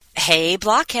Hey,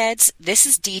 Blockheads, this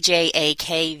is DJ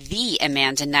AK the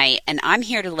Amanda Knight, and I'm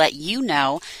here to let you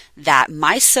know that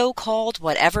my so-called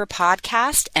whatever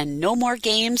podcast and No More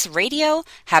Games Radio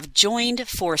have joined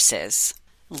forces.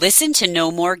 Listen to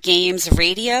No More Games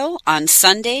Radio on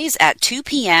Sundays at 2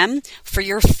 p.m. for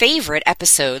your favorite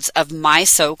episodes of my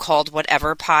so-called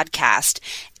whatever podcast,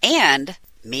 and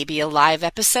maybe a live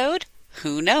episode?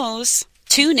 Who knows?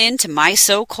 Tune in to my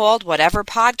so-called whatever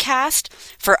podcast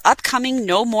for upcoming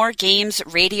No More Games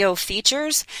radio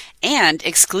features and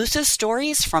exclusive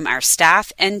stories from our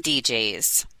staff and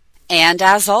DJs. And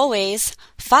as always,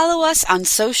 follow us on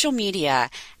social media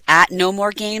at No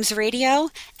More Games Radio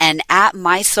and at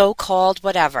my so-called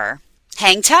whatever.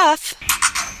 Hang tough!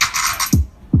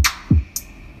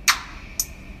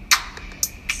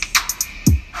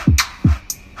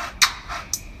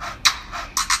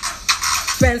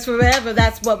 Friends forever,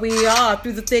 that's what we are.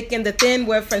 Through the thick and the thin,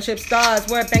 we're friendship stars.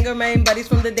 We're banger main buddies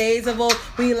from the days of old.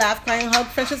 We laugh, cry, and hug,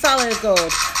 friendship solid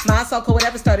gold. My so-called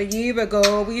whatever started a year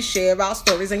ago. We share our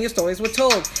stories and your stories were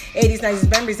told. 80s, 90s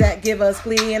memories that give us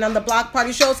glee. And on the block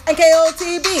party shows and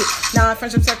KOTB. Now our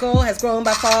friendship circle has grown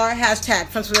by far. Hashtag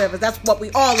friends forever, that's what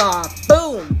we all are.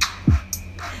 Boom!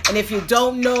 And if you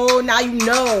don't know, now you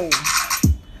know.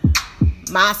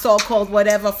 My so-called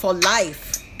whatever for life.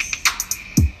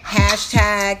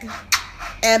 Hashtag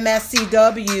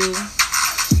MSCW.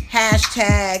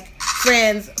 Hashtag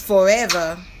friends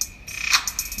forever.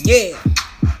 Yeah.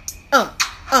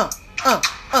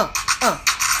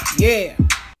 Yeah.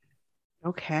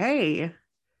 Okay.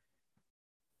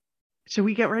 Should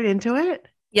we get right into it?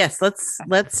 Yes,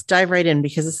 let's dive right in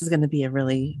because this is going to be a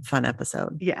really fun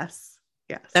episode. Yes.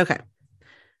 Okay.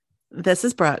 This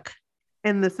is Brooke.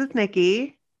 And this is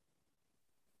Nikki.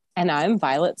 And I'm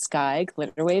Violet Sky,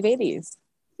 Glitterwave 80s.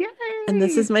 Yay! And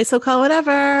this is my so-called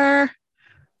whatever.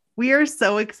 We are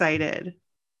so excited.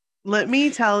 Let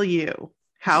me tell you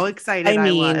how excited I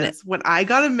was when I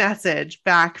got a message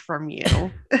back from you.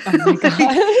 Oh my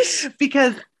gosh.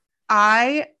 Because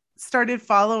I started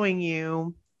following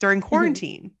you during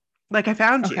quarantine. Like I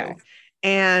found you.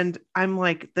 And I'm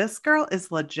like, this girl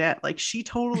is legit. Like she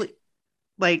totally,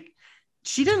 like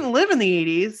she didn't live in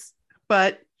the 80s,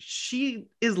 but she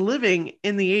is living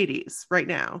in the 80s right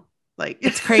now. Like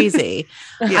it's crazy.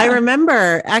 Yeah. I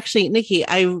remember actually, Nikki,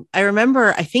 I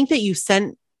remember, I think that you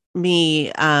sent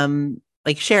me,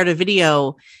 like shared a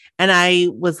video and I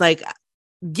was like,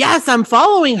 yes, I'm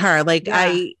following her. Like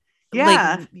like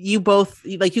you both,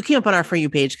 like you came up on our For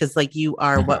You page. Cause like you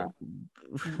are what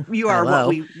you are, what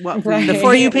we the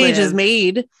For You page is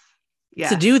made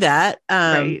to do that.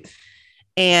 Right.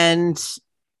 And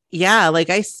yeah, like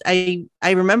I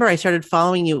remember I started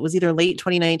following you. It was either late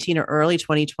 2019 or early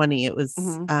 2020. It was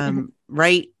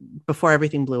right before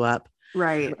everything blew up.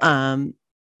 Right.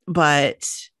 But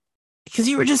because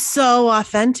you were just so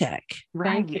authentic.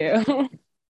 Thank you.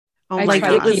 Oh I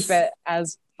try to keep it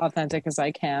as authentic as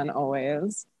I can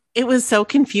always. It was so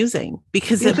confusing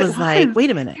because it was like,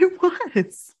 wait a minute. It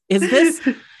was. Is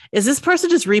this person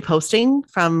just reposting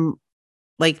from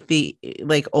like the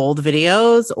old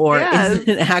videos or is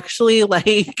it actually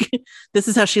like this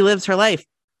is how she lives her life?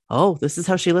 Oh, this is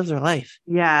how she lives her life.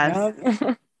 Yes.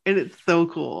 And it's so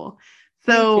cool.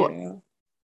 So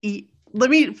let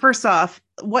me first off,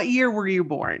 what year were you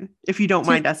born? If you don't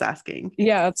mind us asking.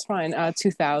 Yeah, that's fine.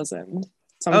 2000.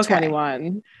 So I'm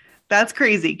 21. That's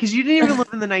crazy because you didn't even live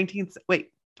in the 20th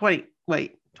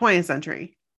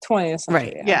century. 20th century.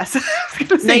 Right. Yeah. Yes.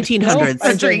 1900s.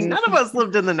 Century. None of us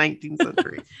lived in the 19th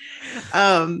century.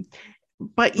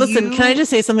 But listen, can I just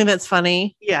say something that's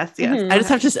funny? Yes. I just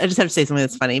have to say something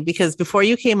that's funny because before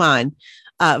you came on,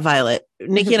 Violet,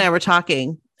 Nikki and I were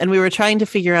talking and we were trying to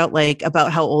figure out like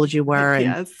about how old you were.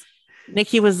 And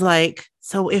Nikki was like,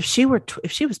 so if she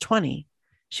was 20,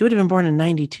 she would have been born in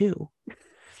 92.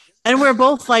 And we're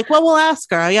both like, well, we'll ask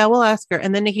her. Yeah, we'll ask her.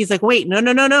 And then Nikki's like, wait,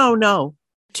 no.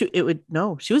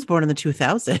 She was born in the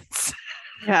 2000s.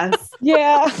 Yes.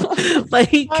 Yeah.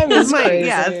 Like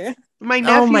my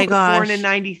nephew was born in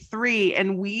 93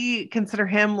 and we consider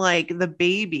him like the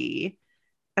baby.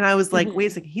 And I was like, wait a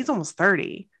second, he's almost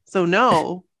 30. So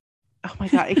no. Oh my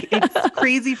God. It's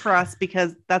crazy for us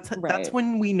because that's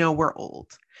when we know we're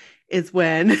old. Is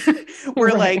when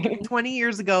we're like 20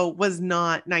 years ago was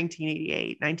not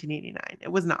 1988, 1989. It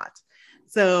was not.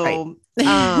 So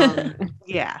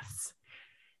yes.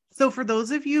 So for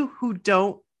those of you who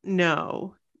don't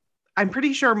know, I'm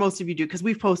pretty sure most of you do because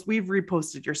we've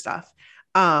reposted your stuff.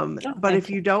 But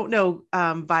if you don't know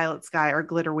Violet Sky or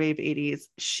Glitterwave 80s,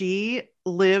 she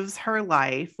lives her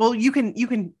life. Well, you could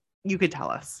tell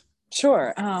us.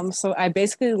 Sure. So I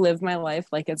basically live my life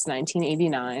like it's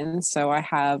 1989. So I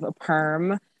have a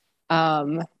perm.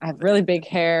 I have really big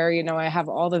hair. You know, I have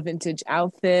all the vintage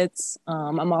outfits.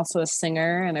 I'm also a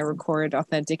singer and I record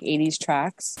authentic 80s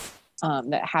tracks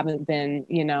that haven't been,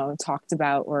 you know, talked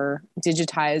about or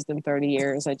digitized in 30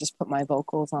 years. I just put my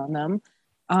vocals on them.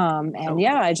 And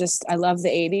yeah, I love the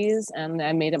 80s and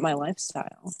I made it my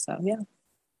lifestyle. So yeah.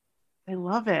 I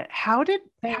love it. How did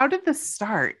this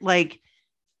start? Like,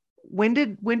 when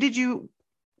did you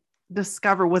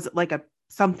discover, was it like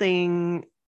something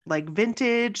like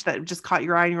vintage that just caught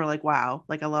your eye and you were like, wow,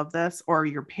 like I love this? Or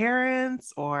your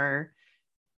parents? Or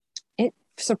it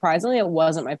surprisingly it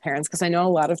wasn't my parents, because I know a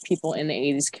lot of people in the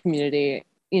 80s community,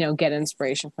 you know, get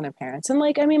inspiration from their parents. And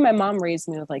like, I mean, my mom raised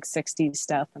me with like 60s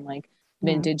stuff and like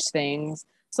vintage things.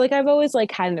 So like I've always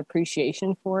like had an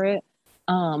appreciation for it.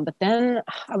 But then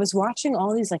I was watching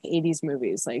all these like 80s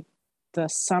movies like the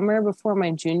summer before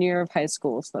my junior year of high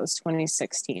school. So that was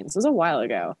 2016. So it was a while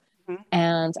ago.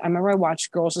 And I remember I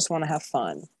watched Girls Just Want to Have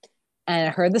Fun. And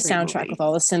I heard the soundtrack with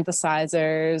all the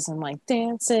synthesizers and like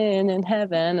Dancing in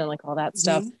Heaven and like all that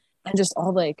stuff. And just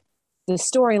all like the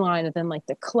storyline and then like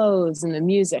the clothes and the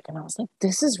music. And I was like,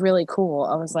 this is really cool.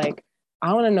 I was like,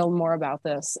 I want to know more about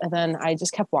this. And then I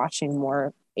just kept watching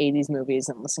more 80s movies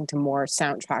and listening to more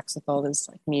soundtracks with all this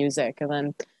like music. And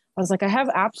then I was like, I have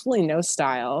absolutely no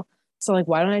style. So like,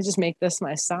 why don't I just make this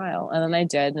my style? And then I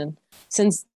did. And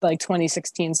since like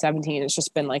 2016, 17, it's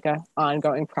just been like a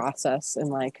ongoing process and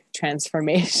like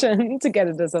transformation to get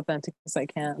it as authentic as I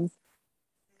can.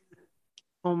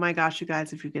 Oh my gosh, you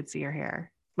guys, if you could see your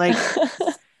hair, like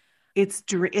it's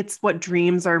what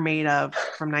dreams are made of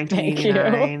from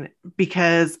 1989.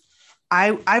 Because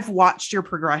I've watched your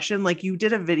progression. Like you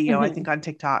did a video, I think on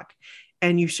TikTok,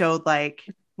 and you showed like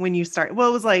when you start, well,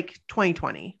 it was like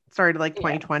 2020, started like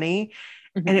 2020.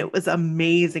 And it was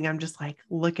amazing. I'm just like,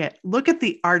 look at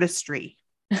the artistry.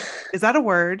 Is that a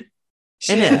word?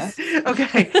 It is.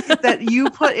 Okay. That you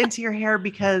put into your hair,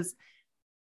 because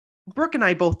Brooke and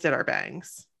I both did our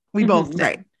bangs. We both did.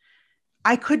 Right.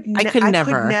 I could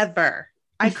never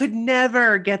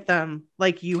get them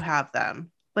like you have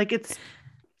them. Like it's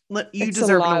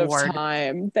deserve an award. Of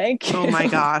time. Thank you. Oh my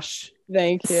gosh.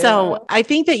 Thank you. So I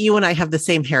think that you and I have the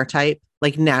same hair type.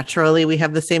 Like naturally we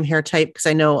have the same hair type, because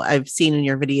I know I've seen in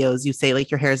your videos, you say like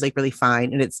your hair is like really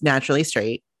fine and it's naturally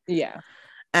straight. Yeah.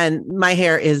 And my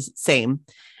hair is same.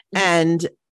 And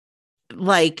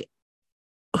like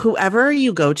whoever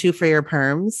you go to for your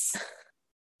perms,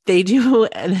 they do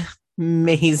an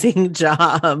amazing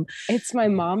job. It's my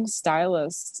mom's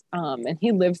stylist, and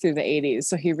he lived through the 80s,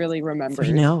 so he really remembers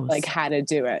like how to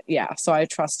do it. Yeah, so I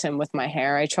trust him with my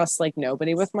hair. I trust like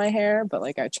nobody with my hair, but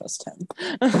like I trust him.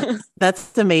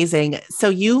 That's amazing. So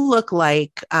you look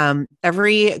like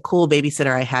every cool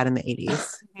babysitter I had in the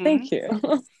 80s. Thank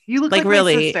you. You look like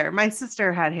really my sister. My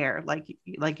sister had hair like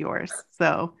yours.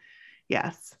 So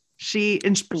yes, she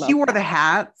wore the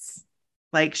hats.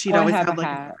 Like she'd always have like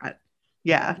a hat.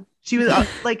 Yeah. She was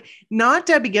like not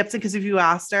Debbie Gibson, because if you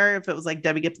asked her if it was like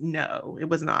Debbie Gibson, no, it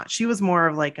was not. She was more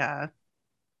of like trying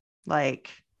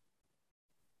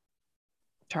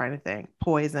to think,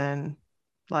 Poison,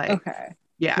 like okay,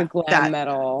 yeah, the glam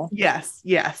metal. Yes.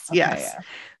 Yeah.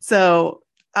 So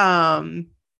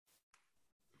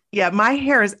yeah, my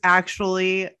hair is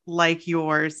actually like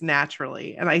yours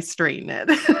naturally, and I straighten it.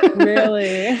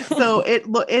 Really? So it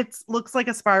looks like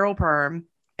a spiral perm.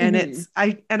 And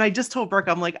I just told Brooke,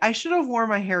 I'm like, I should have worn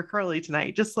my hair curly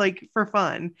tonight, just like for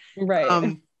fun.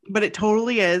 Right. But it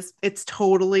totally is. It's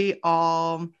totally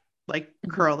all like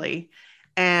curly.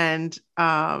 And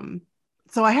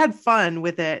so I had fun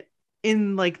with it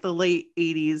in like the late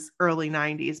 80s, early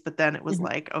 90s. But then it was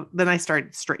like, then I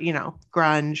started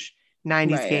grunge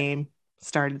 90s game,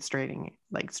 started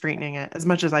straightening it as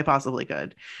much as I possibly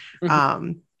could.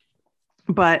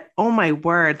 But oh my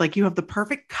word, like you have the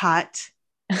perfect cut.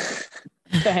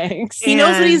 Thanks. He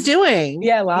knows what he's doing.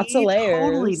 Yeah, lots of layers.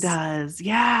 Totally does.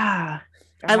 Yeah.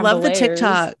 I love the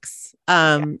TikToks.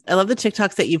 I love the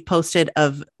TikToks that you've posted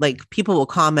of like people will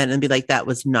comment and be like, that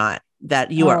was not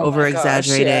that you are over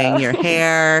exaggerating your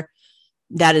hair.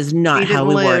 That is not how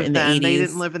we were in the 80s. They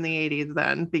didn't live in the 80s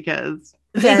then, because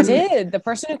they did. The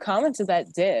person who commented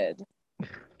that did.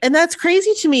 And that's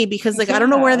crazy to me, because like I don't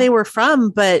know where they were from,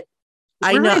 but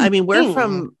I know, I mean, we're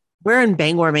in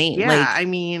Bangor, Maine. Yeah, like, I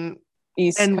mean,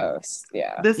 East Coast.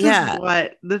 Yeah. This is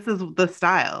the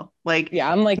style. Like,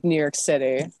 yeah, I'm like New York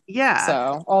City. Yeah.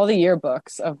 So all the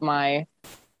yearbooks of my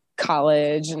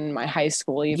college and my high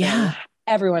school, even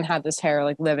everyone had this hair,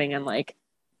 like living in like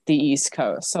the East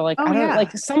Coast. So like, I don't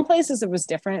like some places it was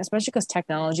different, especially because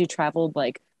technology traveled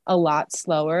like a lot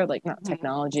slower, like not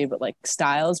technology, but like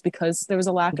styles, because there was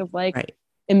a lack of like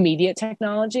immediate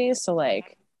technology. So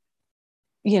like,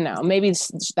 you know, maybe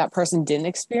that person didn't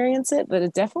experience it, but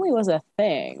it definitely was a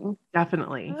thing.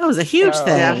 Definitely. That was a huge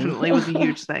thing. Definitely was a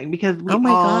huge thing because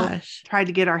we all tried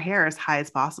to get our hair as high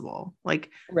as possible. Like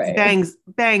bangs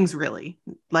really.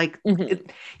 Like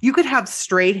you could have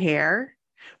straight hair,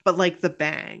 but like the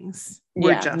bangs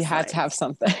were just you had to have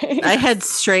something. I had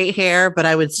straight hair, but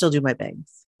I would still do my bangs.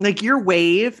 Like your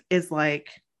wave is like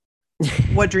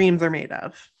what dreams are made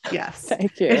of. Yes.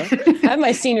 Thank you. I have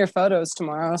my senior photos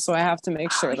tomorrow, so I have to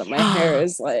make sure that my hair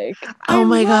is like oh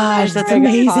my gosh, that's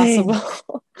amazing.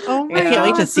 Oh my I can't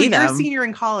wait to see them. You're a senior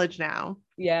in college now.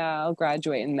 Yeah, I'll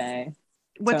graduate in May.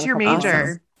 What's your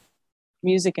major?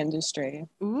 Music industry.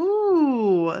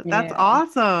 Ooh, that's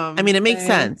awesome. I mean, it makes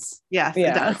sense. Yes,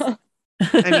 it does.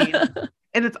 I mean,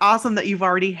 and it's awesome that you've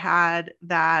already had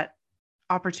that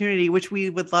opportunity, which we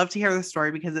would love to hear the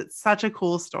story because it's such a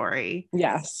cool story.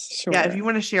 Yes, sure. Yeah, if you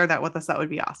want to share that with us, that would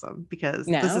be awesome because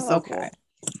this is so cool.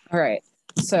 All right.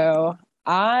 So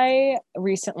I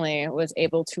recently was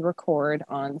able to record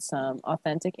on some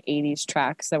authentic 80s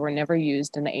tracks that were never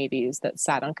used in the 80s that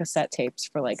sat on cassette tapes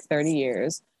for like 30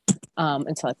 years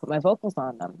until I put my vocals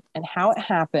on them. And how it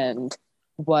happened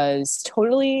was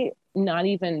totally not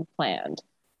even planned.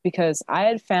 Because I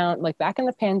had found, like back in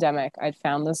the pandemic, I'd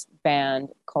found this band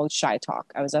called Shy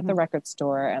Talk. I was at the record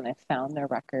store and I found their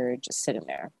record just sitting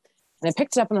there. And I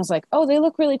picked it up and I was like, oh, they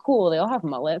look really cool. They all have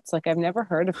mullets. Like, I've never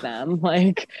heard of them.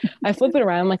 Like, I flip it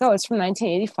around. I'm like, oh, it's from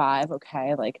 1985.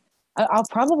 Okay. Like, I'll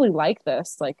probably like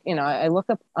this. Like, you know, I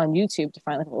look up on YouTube to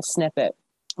find like a little snippet.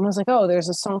 And I was like, oh, there's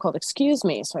a song called Excuse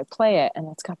Me. So I play it and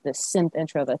it's got this synth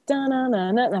intro that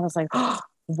da-na-na-na. And I was like, oh,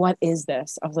 what is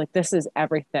this? I was like, this is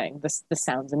everything. This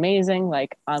sounds amazing.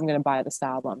 Like, I'm going to buy this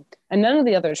album. And none of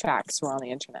the other tracks were on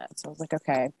the internet. So I was like,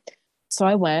 okay. So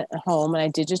I went home and I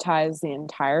digitized the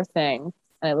entire thing.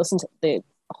 And I listened to the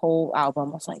whole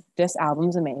album. I was like, this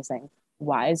album's amazing.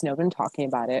 Why is no one talking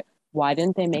about it? Why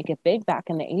didn't they make it big back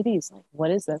in the 80s? Like,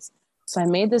 what is this? So I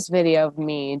made this video of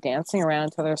me dancing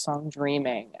around to their song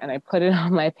Dreaming. And I put it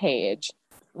on my page.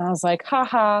 And I was like,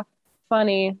 haha.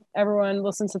 Funny, everyone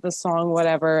listens to this song,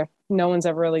 whatever. No one's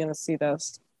ever really going to see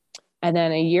this. And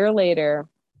then a year later,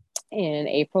 in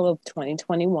April of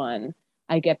 2021,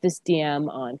 I get this DM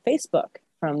on Facebook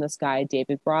from this guy,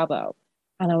 David Bravo.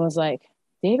 And I was like,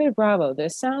 David Bravo,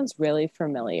 this sounds really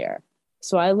familiar.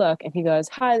 So I look and he goes,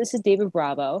 hi, this is David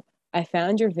Bravo. I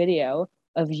found your video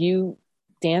of you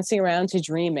dancing around to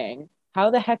Dreaming. How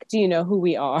the heck do you know who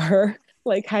we are?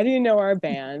 Like, how do you know our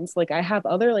bands? Like, I have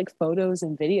other like photos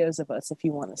and videos of us if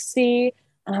you want to see.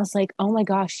 And I was like, oh my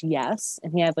gosh, yes.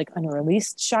 And he had like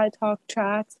unreleased Shy Talk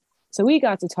tracks. So we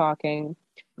got to talking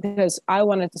because I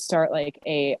wanted to start like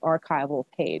a archival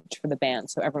page for the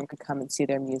band so everyone could come and see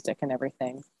their music and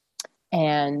everything.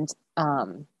 And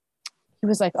he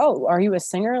was like, oh, are you a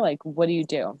singer? Like, what do you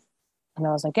do? And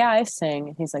I was like, yeah, I sing.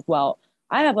 And he's like, well,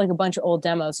 I have like a bunch of old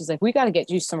demos. He's like, we got to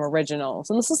get you some originals.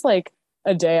 And this is like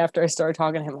a day after I started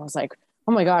talking to him. I was like,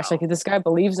 oh my gosh, like this guy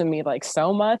believes in me like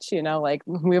so much, you know, like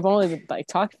we've only like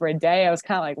talked for a day. I was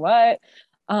kind of like, what?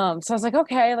 So I was like,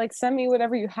 okay, like send me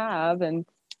whatever you have. And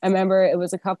I remember it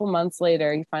was a couple months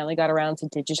later, he finally got around to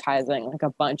digitizing like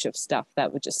a bunch of stuff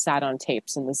that would just sat on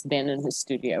tapes in this bin in his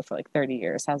studio for like 30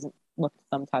 years, hasn't looked at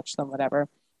them, touched them, whatever.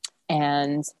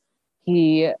 And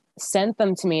he sent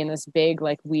them to me in this big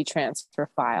like WeTransfer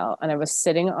file. And I was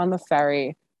sitting on the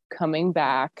ferry coming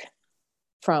back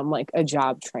from like a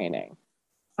job training,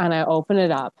 and I open it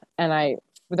up and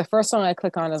the first song I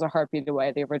click on is A Heartbeat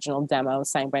Away, the original demo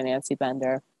sang by Nancy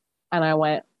Bender. And I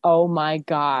went, oh my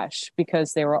gosh,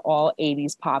 because they were all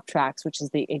 80s pop tracks, which is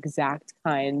the exact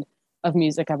kind of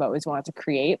music I've always wanted to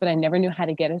create, but I never knew how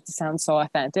to get it to sound so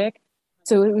authentic.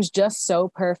 So it was just so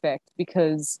perfect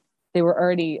because they were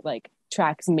already like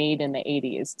tracks made in the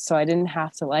 80s. So I didn't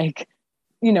have to like,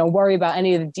 you know, worry about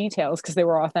any of the details because they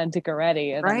were authentic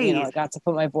already. And then, you know, I got to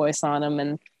put my voice on them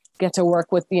and get to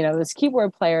work with, you know, this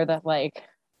keyboard player that like,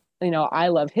 you know, I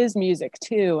love his music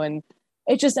too. And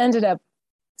it just ended up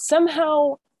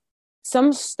somehow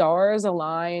some stars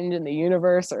aligned in the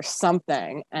universe or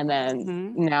something. And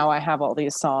then now I have all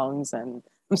these songs and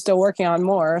I'm still working on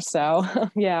more. So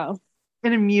yeah.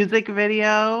 In a music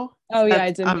video. Oh yeah. I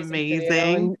did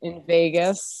amazing in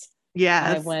Vegas.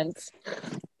 Yes. I went.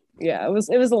 Yeah, it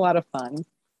was a lot of fun.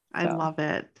 I love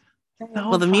it.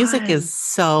 Well, the music is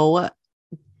so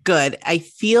good. I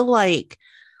feel like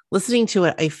listening to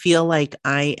it, I feel like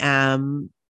I am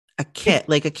a kid,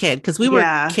 because we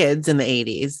were kids in the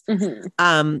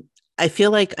 80s. I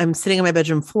feel like I'm sitting on my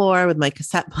bedroom floor with my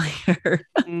cassette player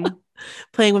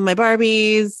playing with my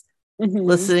Barbies,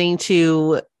 listening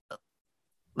to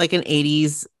like an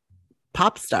 80s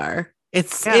pop star.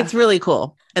 It's really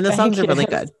cool. And the songs are really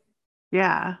good.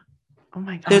 Yeah. Oh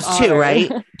my God. There's 2, right?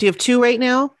 Do you have 2 right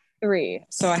now? 3.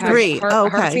 So I have 3.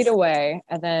 Heartbeat Away.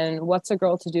 And then What's a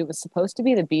Girl to Do was supposed to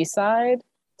be the B-side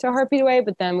to Heartbeat Away,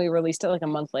 but then we released it like a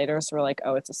month later. So we're like,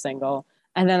 oh, it's a single.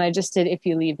 And then I just did If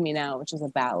You Leave Me Now, which is a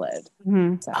ballad.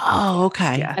 So,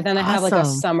 okay. Yeah. And then I have like a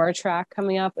summer track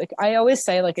coming up. Like I always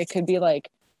say, like it could be like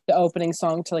the opening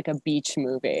song to like a beach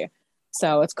movie.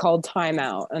 So it's called Time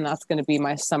Out, and that's going to be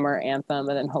my summer anthem.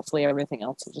 And then hopefully everything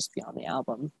else will just be on the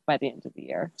album by the end of the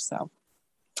year. So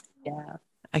yeah.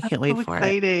 I can't wait for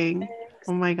it.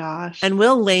 Oh my gosh. And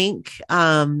we'll link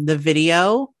the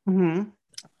video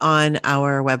on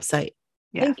our website.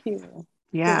 Yeah. Thank you.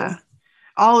 Yeah.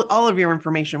 Cool. All of your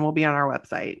information will be on our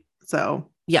website. So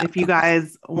if you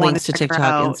guys want to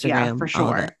TikTok, Instagram, yeah, for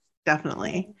sure.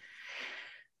 Definitely.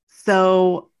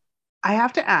 So I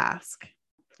have to ask,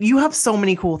 you have so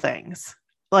many cool things.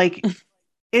 Like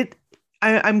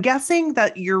I'm guessing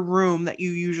that your room that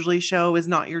you usually show is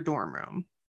not your dorm room.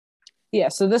 Yeah,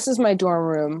 so this is my dorm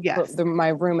room. Yes. But my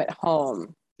room at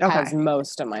home has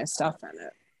most of my stuff in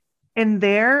it. And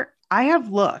there, I have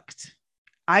looked.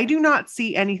 I do not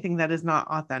see anything that is not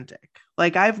authentic.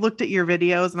 Like I've looked at your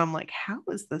videos and I'm like, how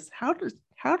is this? How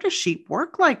does she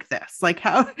work like this? Like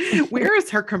where is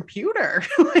her computer?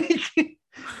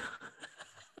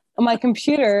 My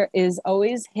computer is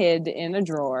always hid in a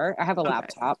drawer. I have a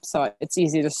laptop, so it's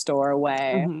easy to store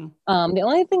away. The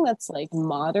only thing that's like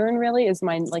modern really is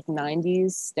my like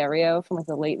 90s stereo from like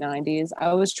the late 90s.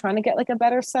 I was trying to get like a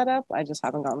better setup. I just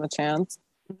haven't gotten the chance.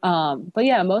 But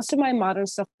yeah, most of my modern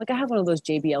stuff, like I have one of those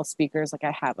JBL speakers, like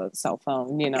I have a cell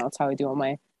phone, it's how I do all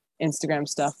my Instagram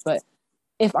stuff. But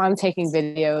if I'm taking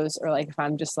videos or like if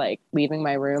I'm just like leaving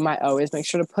my room, I always make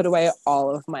sure to put away all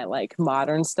of my like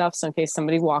modern stuff. So in case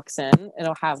somebody walks in,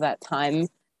 it'll have that time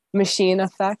machine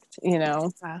effect, Yeah.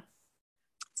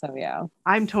 So yeah.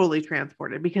 I'm totally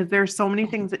transported because there's so many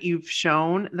things that you've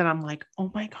shown that I'm like, oh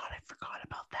my God, I forgot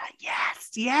about that.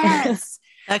 Yes.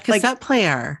 That cassette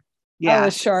player. Yeah. Oh,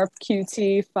 the Sharp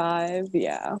QT5.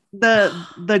 Yeah.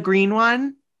 The green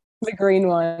one. The green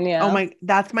one, yeah. Oh my,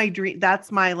 that's my dream.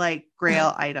 That's my like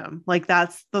grail item. Like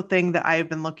that's the thing that I've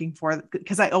been looking for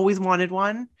because I always wanted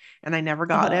one and I never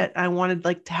got it. I wanted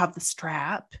like to have the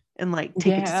strap and like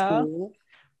take it to school.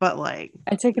 But like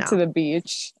I take it to the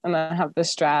beach and I have the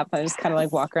strap. I just kind of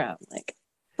like walk around like,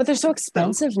 but they're so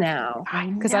expensive now.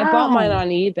 Because I bought mine on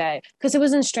eBay because it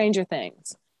was in Stranger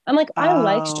Things. I'm like, I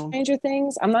like Stranger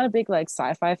Things. I'm not a big like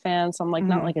sci-fi fan, so I'm like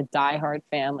not like a diehard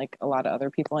fan like a lot of other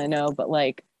people I know, but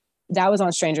like that was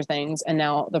on Stranger Things, and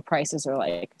now the prices are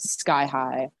like sky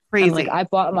high. Crazy. And, like I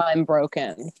bought mine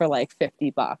broken for like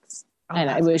 $50, and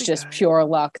it was just pure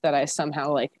luck that I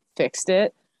somehow like fixed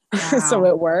it, so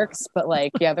it works. But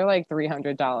like, yeah, they're like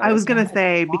 $300. I was gonna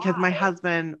say because my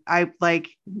husband, I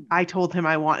told him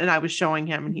I want, and I was showing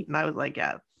him, and I was like,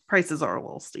 yeah, prices are a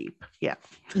little steep. Yeah,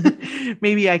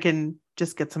 maybe I can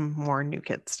just get some more New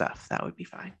Kid stuff. That would be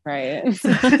fine. Right.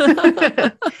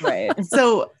 Right.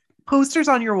 So. Posters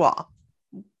on your wall.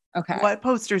 Okay. What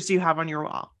posters do you have on your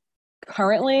wall?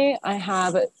 Currently, I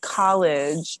have at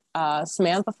college,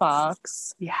 Samantha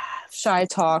Fox. Yes. Shy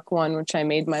Talk one, which I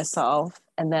made myself.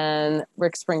 And then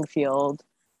Rick Springfield.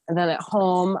 And then at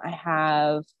home, I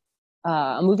have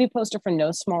a movie poster for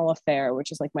No Small Affair,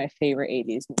 which is like my favorite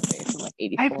 80s movie from like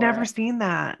 84. I've never seen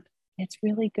that. It's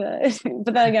really good.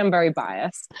 But then again, I'm very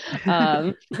biased.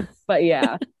 But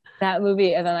yeah, that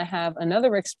movie. And then I have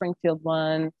another Rick Springfield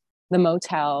one, The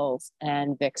Motels,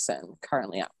 and Vixen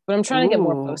currently up. But I'm trying to get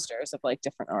more posters of like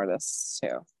different artists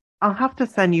too. I'll have to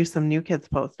send you some New Kids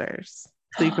posters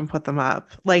so you can put them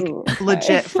up like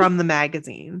legit from the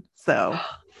magazine. So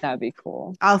that'd be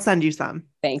cool. I'll send you some.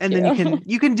 Thank you. And then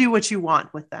you can do what you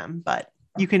want with them, but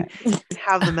you can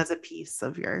have them as a piece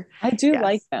of your. I do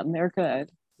like them. They're good.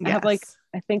 Yes. I have like,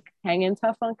 I think Hangin'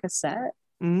 Tough on cassette.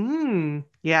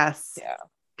 Yes. Yeah.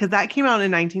 Because that came out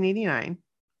in 1989.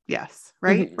 Yes.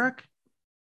 Right, Brooke?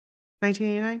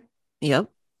 1989? Yep.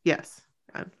 Yes.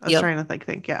 I was trying to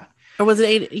think. Yeah. Or was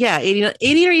it 80 or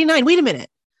 89? Wait a minute.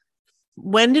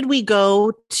 When did we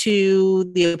go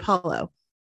to the Apollo?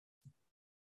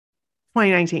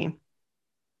 2019.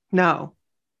 No.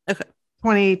 Okay.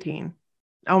 2018.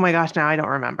 Oh my gosh, now I don't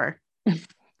remember.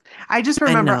 I just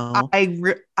remember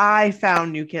I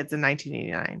found New Kids in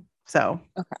 1989. So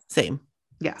same.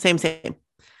 Yeah. Same.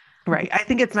 Right. I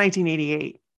think it's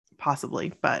 1988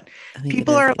 possibly, but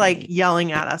people are like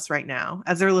yelling at us right now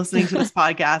as they're listening to this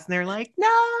podcast and they're like,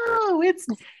 no, it's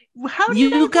how do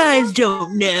you guys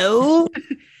don't know.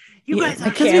 You guys, I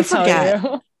can't tell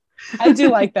you. I do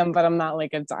like them, but I'm not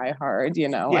like a diehard, you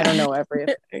know. I don't know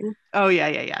everything. Oh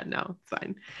yeah. No, it's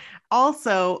fine.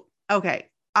 Also, okay,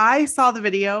 I saw the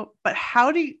video, but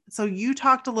so you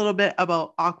talked a little bit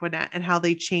about Aqua Net and how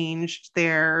they changed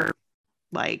their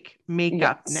like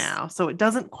makeup now. So it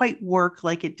doesn't quite work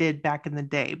like it did back in the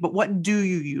day. But what do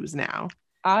you use now?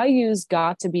 I use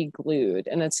Got to Be Glued,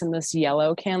 and it's in this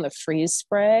yellow can, the freeze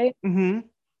spray. Mm-hmm.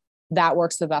 That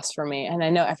works the best for me. And I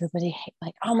know everybody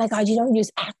like, oh my God, you don't use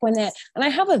Aqua Net. And I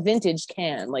have a vintage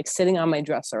can like sitting on my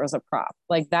dresser as a prop.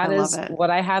 Like that is what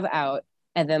I have out.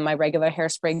 And then my regular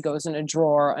hairspray goes in a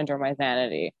drawer under my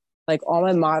vanity. Like all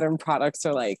my modern products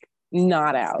are like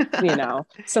not out, you know?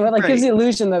 So it like gives the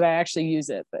illusion that I actually use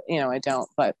it, but you know, I don't.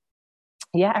 But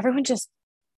yeah, everyone just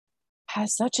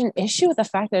has such an issue with the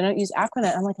fact that I don't use Aqua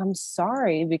Net. I'm like, I'm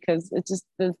sorry, because it's just,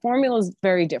 the formula is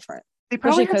very different. They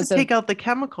probably have to take out the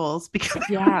chemicals because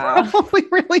they're probably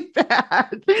really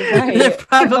bad. Right. They're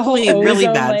probably really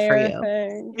bad for you.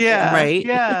 Thing. Yeah. Right.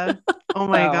 Yeah. Oh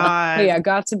my God. But yeah,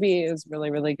 Got to Be is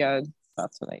really, really good.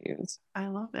 That's what I use. I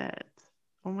love it.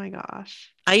 Oh my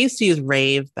gosh. I used to use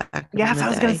Rave back. Yes, I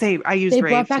was going to say I used Rave. They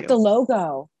brought back the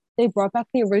logo. They brought back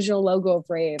the original logo of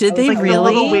Rave. Did they like, really? The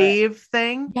little wave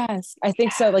thing? Yes, I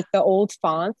think so. Like the old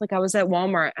font. Like I was at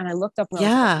Walmart and I looked up and I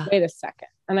was like, wait a second.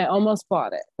 And I almost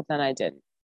bought it, but then I didn't.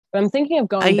 But I'm thinking of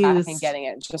going back and getting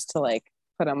it just to like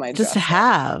put on my just to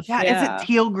have. Yeah. Is it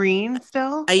teal green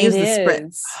still? I use the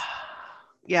spritz.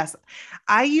 Yes.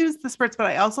 I use the spritz, but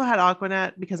I also had Aqua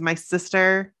Net because my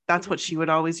sister, that's what she would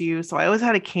always use. So I always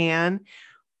had a can,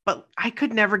 but I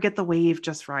could never get the wave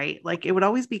just right. Like it would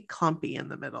always be clumpy in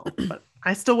the middle, but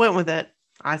I still went with it.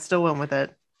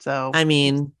 So I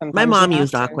mean, my mom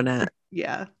used Aqua Net.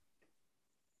 Yeah.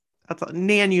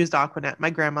 Nan used Aqua Net.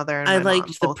 My grandmother and I my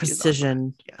liked mom the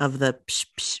precision of the psh,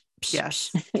 psh, psh,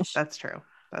 yes, that's true.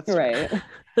 That's right. True.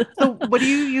 So what do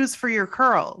you use for your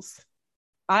curls?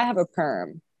 I have a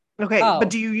perm. Okay, but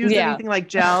do you use anything like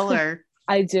gel or?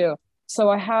 I do. So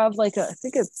I have like I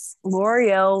think it's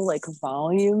L'Oreal like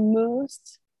volume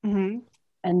mousse. Mm-hmm.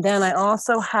 And then I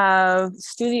also have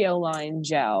Studio Line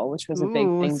gel, which was a big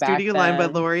thing back then. Studio Line by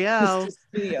L'Oreal.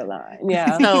 Studio Line,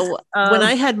 yeah. So when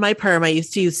I had my perm, I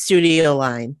used to use Studio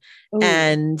Line,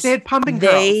 and they had pumping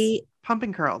curls.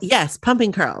 Pumping curls. Yes,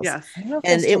 pumping curls. Yes,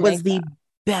 and it was the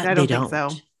best. I don't think so.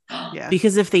 Yeah,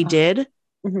 because if they did,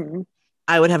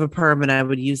 I would have a perm and I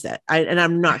would use it. And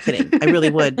I'm not kidding. I really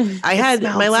would. I had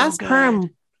my last perm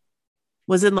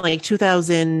was in like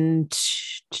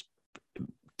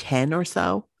 2010 or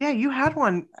so. Yeah, you had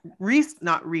one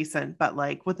not recent, but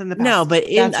like within the past. No, but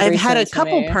I've had a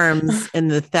couple perms in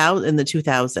the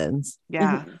 2000s.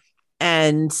 Yeah.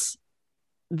 And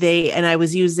I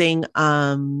was using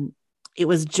it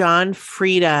was John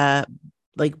Frieda,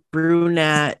 like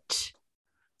brunette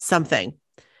something.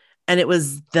 And it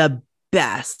was the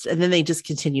best. And then they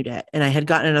discontinued it. And I had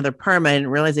gotten another perm. I didn't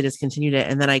realize they discontinued it.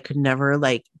 And then I could never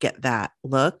like get that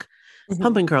look.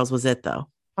 Pumping curls was it though.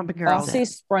 Pumping curls. Aussie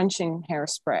scrunching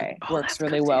hairspray works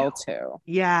really well too.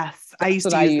 Yes. I used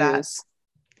to use that.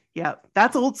 Yeah.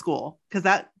 That's old school. Cause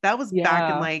that was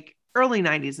back in like early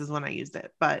 90s is when I used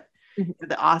it. But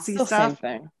the Aussie stuff. Same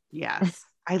thing. Yes.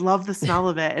 I love the smell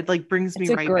of it. It like brings me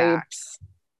right back.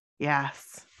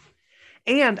 Yes.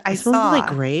 And I saw like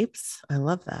grapes. I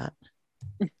love that.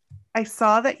 I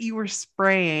saw that you were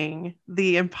spraying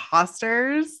the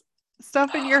imposters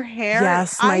stuff in your hair.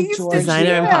 Yes, my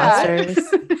designer imposters.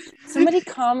 Somebody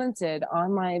commented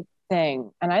on my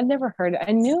thing, and I'd never heard it.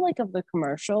 I knew like of the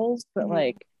commercials, but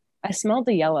like I smelled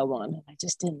the yellow one, and I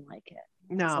just didn't like it.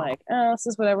 No, it's like, oh, this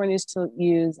is what everyone used to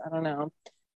use. I don't know.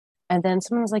 And then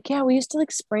someone was like, yeah, we used to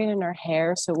like spray it in our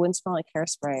hair so it wouldn't smell like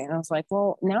hairspray. And I was like,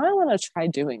 well, now I want to try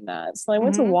doing that. So I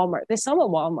went to Walmart. They sell them at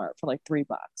Walmart for like $3.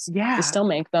 Yeah. They still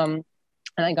make them.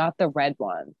 And I got the red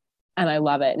one and I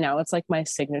love it. Now it's like my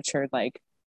signature like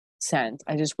scent.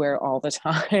 I just wear it all the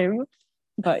time.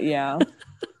 But yeah.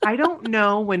 I don't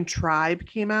know when Tribe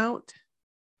came out.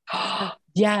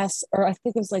 Yes. Or I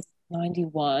think it was like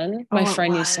 91. My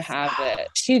friend used to have it.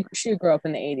 She grew up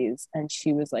in the 80s and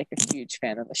she was like a huge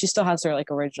fan of it. She still has her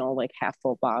like original like half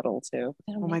full bottle too.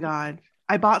 Oh my God.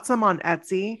 I bought some on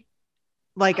Etsy.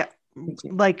 Like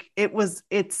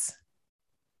it's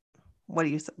what do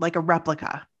you say? Like a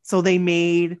replica. So they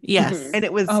made and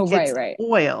it was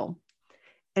oil.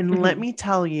 And let me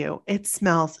tell you, it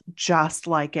smells just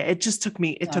like it. It just took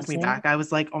me back. I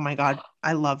was like, oh my God,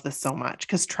 I love this so much.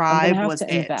 Because Tribe was it.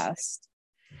 Invest.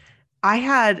 I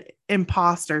had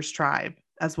Imposters Tribe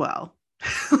as well.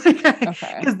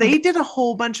 Because they did a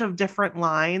whole bunch of different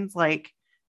lines, like,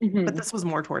 but this was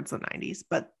more towards the 90s.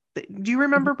 But do you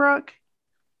remember, Brooke?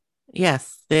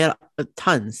 Yes, they had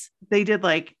tons. They did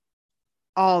like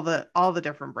all the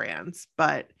different brands,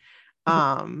 but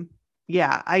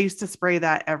yeah, I used to spray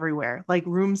that everywhere, like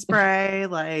room spray,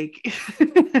 like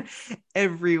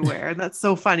everywhere. And that's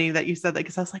so funny that you said that,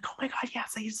 because I was like, oh my God,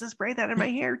 yes, I used to spray that in my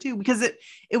hair too, because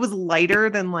it was lighter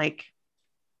than like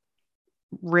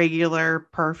regular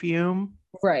perfume,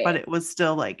 right? But it was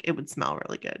still like, it would smell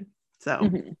really good. So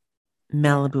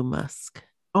Malibu musk.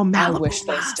 Oh, Malibu I wish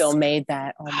they still made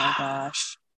that. Oh my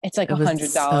gosh, it's like $100.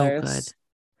 So good.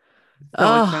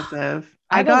 So expensive.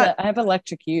 I have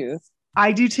Electric Youth.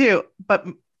 I do too, but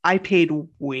I paid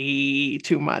way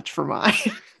too much for mine.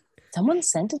 Someone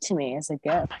sent it to me as a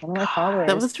gift. One of my followers.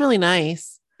 That was really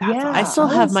nice. Yeah, awesome. I still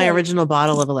have my original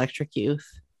bottle of Electric Youth.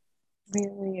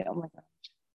 Really? Oh my god.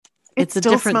 It's a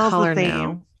different color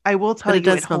now. I will tell you,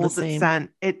 it holds its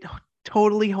scent. It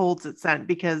totally holds its scent,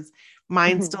 because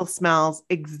mine still smells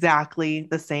exactly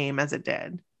the same as it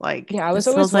did. Like, yeah, I was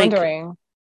always wondering.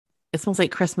 It smells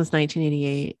like Christmas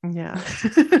 1988. Yeah.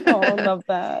 Oh, I love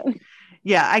that.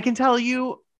 Yeah, I can tell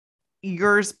you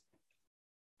yours,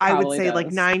 I would say does. like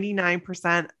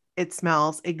 99%, it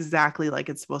smells exactly like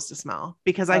it's supposed to smell,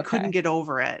 because I couldn't get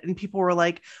over it. And people were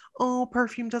like, oh,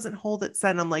 perfume doesn't hold its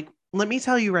scent. I'm like, let me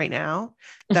tell you right now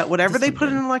that whatever they put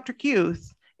in Electric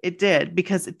Youth, it did,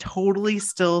 because it totally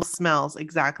still smells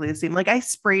exactly the same. Like, I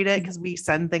sprayed it because we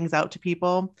send things out to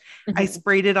people. I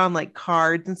sprayed it on like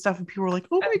cards and stuff, and people were like,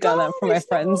 oh my God. I've done that for my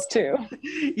friends too.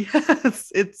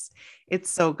 Yes, it's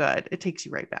so good. It takes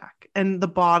you right back. And the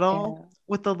bottle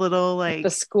with the little like the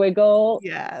squiggle.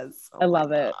 Yes. I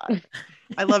love it.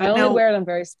 I love it. I only wear it on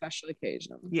very special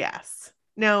occasions. Yes.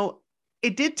 Now,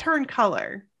 it did turn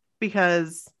color,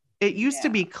 because it used to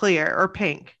be clear or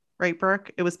pink. Right, Brooke?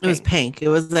 It was pink. It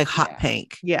was like hot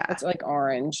pink. Yeah. It's like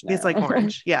orange now. It's like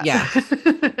orange. Yeah. Yeah.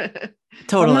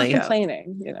 Totally. I'm not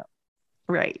complaining, you know.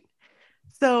 Right.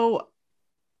 So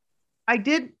I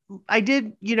did,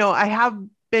 I have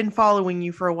been following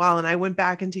you for a while, and I went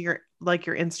back into your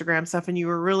Instagram stuff, and you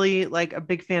were really like a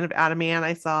big fan of Adam Ann,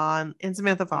 I saw, and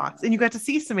Samantha Fox, and you got to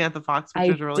see Samantha Fox, which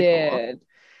was really cool.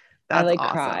 That's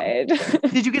awesome. Cried.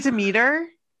 Did you get to meet her?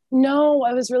 No,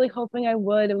 I was really hoping I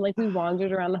would. And like, we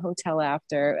wandered around the hotel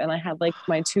after, and I had like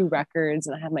my 2 records,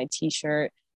 and I had my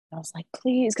t-shirt. And I was like,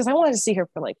 please, because I wanted to see her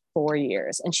for like 4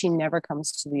 years, and she never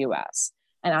comes to the US.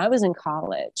 And I was in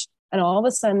college, and all of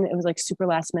a sudden it was like super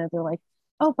last minute. They're like,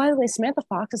 oh, by the way, Samantha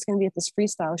Fox is going to be at this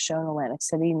freestyle show in Atlantic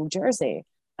City, New Jersey.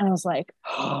 And I was like,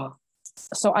 oh.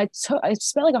 So I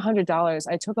spent like $100.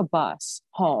 I took a bus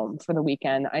home for the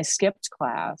weekend. I skipped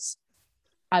class.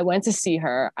 I went to see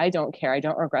her. I don't care. I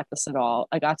don't regret this at all.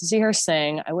 I got to see her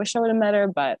sing. I wish I would have met her,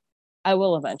 but I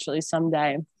will eventually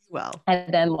someday. Well,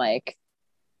 and then like,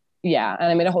 yeah. And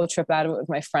I made a whole trip out of it with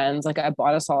my friends. Like, I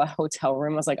bought us all a hotel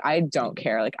room. I was like, I don't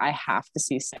care. Like, I have to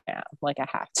see Sam. Like, I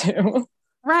have to.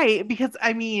 Right. Because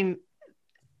I mean,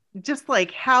 just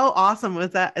like, how awesome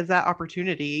was that? Is that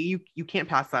opportunity? You can't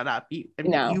pass that up. You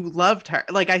loved her.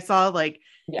 Like, I saw like,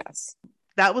 yes,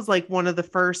 that was like one of the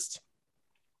first,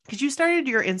 because you started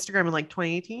your Instagram in like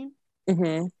 2018.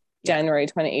 January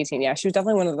 2018. Yeah, she was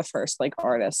definitely one of the first like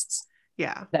artists.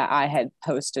 Yeah, that I had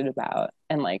posted about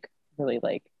and like really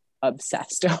like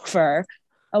obsessed over,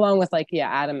 along with like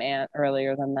Adam Ant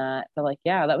earlier than that. But like,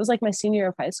 yeah, that was like my senior year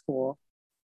of high school.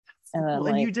 And then,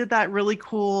 and you did that really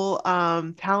cool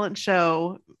talent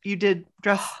show. You did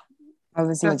Dress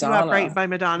Dress You Up Right by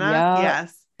Madonna. Yeah.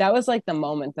 Yes, that was like the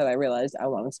moment that I realized I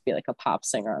wanted to be like a pop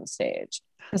singer on stage.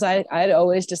 Because I'd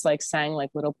always just like sang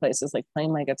like little places, like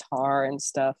playing my guitar and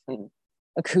stuff and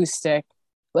acoustic.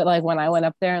 But like, when I went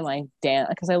up there and like dance,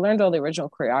 because I learned all the original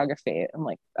choreography and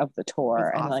like of the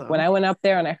tour. And like, when I went up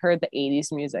there and I heard the 80s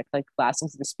music like blasting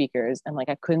through the speakers, and like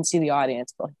I couldn't see the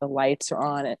audience, but like the lights are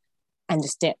on it, and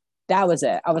just dance. That was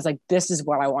it. I was like, this is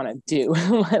what I want to do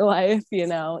in my life, you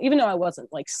know, even though I wasn't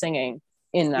like singing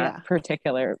in that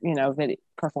particular, video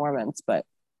performance. But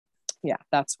yeah,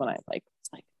 that's when I like,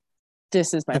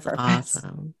 this is my purpose.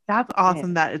 Awesome. That's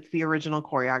awesome that it's the original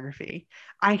choreography.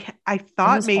 I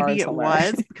thought maybe it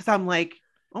was, because I'm like,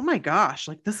 oh my gosh,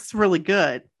 like this is really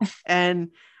good.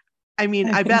 And I mean,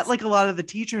 I bet like a lot of the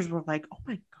teachers were like, oh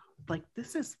my God, like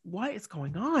this is what is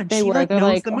going on. She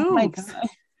knows the moves.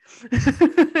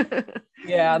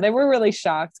 Yeah, they were really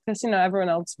shocked, because everyone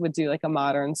else would do like a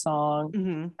modern song,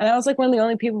 and I was like one of the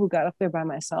only people who got up there by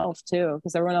myself too,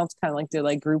 because everyone else kind of like did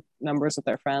like group numbers with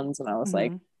their friends, and I was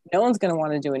like, no one's going to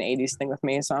want to do an 80s thing with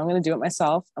me, so I'm going to do it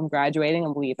myself. I'm graduating,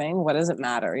 I'm leaving, what does it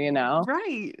matter,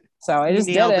 right? So I just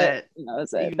did it. That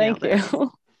was it. Thank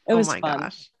you. It was fun.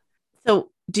 Gosh.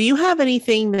 So do you have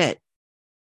anything that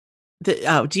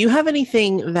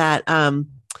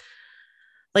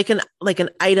an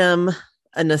item,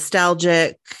 a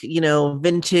nostalgic,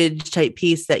 vintage type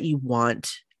piece that you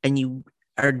want and you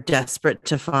are desperate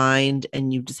to find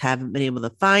and you just haven't been able to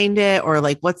find it? Or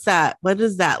like, what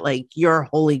is that like your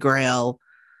holy grail?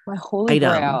 My holy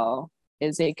grail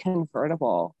is a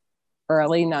convertible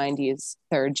early 90s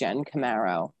 3rd gen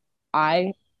Camaro.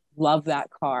 I love that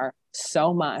car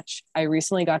so much. I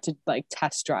recently got to like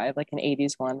test drive like an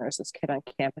 80s one. There's this kid on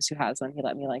campus who has one. He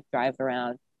let me like drive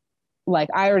around. Like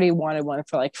I already wanted one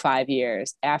for like 5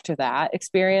 years. After that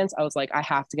experience, I was like, I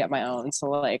have to get my own. So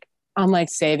like I'm like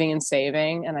saving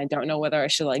and I don't know whether I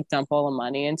should like dump all the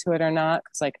money into it or not,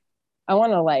 because like I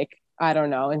want to like, I don't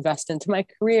know, invest into my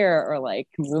career or like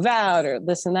move out or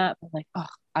this and that. But like, oh,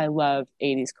 I love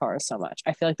 80s cars so much.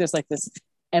 I feel like there's like this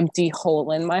empty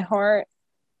hole in my heart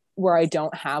where I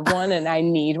don't have one and I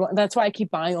need one. That's why I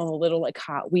keep buying all the little like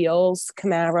Hot Wheels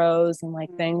Camaros and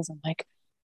like things. I'm like,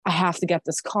 I have to get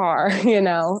this car,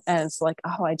 and it's like,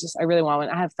 oh, I really want one.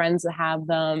 I have friends that have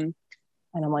them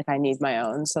and I'm like, I need my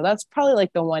own. So that's probably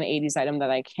like the 180s item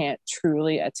that I can't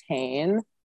truly attain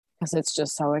because it's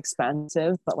just so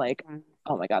expensive. But like,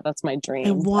 oh my God, that's my dream.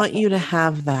 I want you to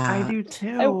have that. I do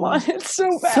too. I want it so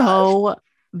bad. So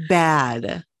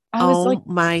bad. I was like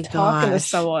my talking gosh. to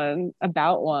someone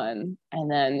about one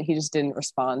and then he just didn't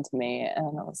respond to me.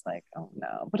 And I was like, oh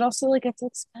no. But also like it's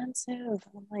expensive.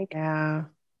 I'm like, yeah.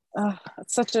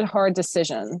 It's such a hard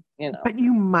decision, But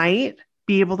you might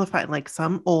be able to find like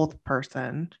some old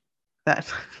person that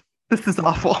this is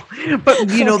awful, but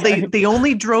they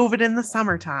only drove it in the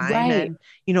summertime, right.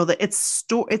 And that it's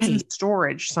in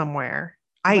storage somewhere.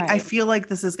 I feel like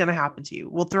this is going to happen to you.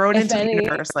 We'll throw it into the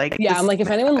universe. Like, yeah, I'm like, if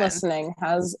anyone listening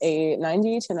has a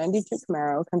 90 to 92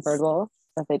 Camaro convertible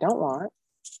that they don't want,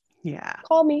 yeah,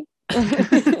 call me.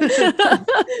 DM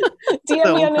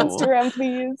me on Instagram,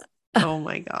 please. Oh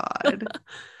my God.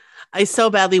 I so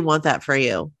badly want that for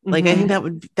you. Like, I think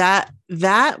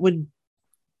that would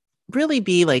really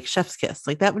be like chef's kiss.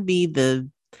 Like that would be the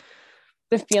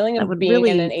feeling of being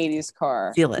really in an 80s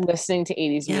car, listening to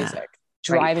 80s music,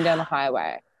 driving down the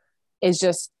highway is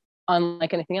just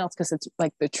unlike anything else. Cause it's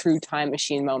like the true time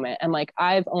machine moment. And like,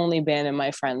 I've only been in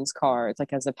my friend's cars,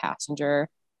 like as a passenger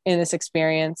in this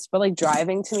experience, but like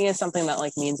driving to me is something that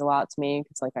like means a lot to me.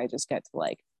 Cause like, I just get to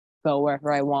like go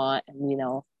wherever I want.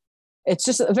 And, it's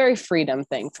just a very freedom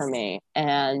thing for me.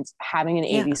 And having an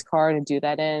 80s car to do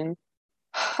that in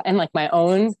and like my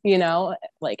own,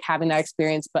 like having that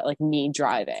experience, but like me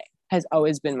driving has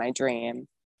always been my dream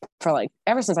for like,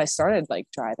 ever since I started like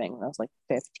driving when I was like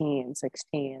 15,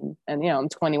 16 and, I'm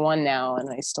 21 now and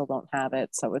I still don't have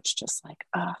it. So it's just like,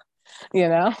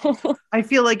 I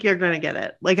feel like you're going to get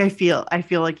it. Like, I feel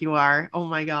like you are. Oh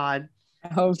my God.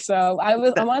 I hope so. I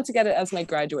wanted to get it as my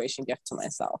graduation gift to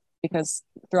myself because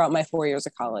throughout my 4 years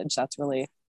of college, that's really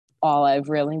all I've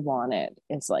really wanted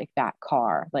is like that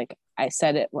car. Like I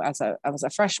said it I was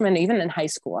a freshman, even in high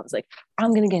school, I was like,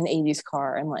 I'm going to get an 80s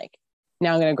car. And like,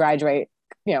 now I'm going to graduate,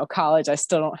 college. I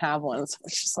still don't have one. So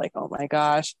it's just like, oh my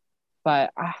gosh. But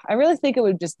I really think it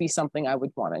would just be something I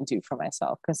would want to do for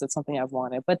myself because it's something I've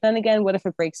wanted. But then again, what if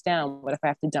it breaks down? What if I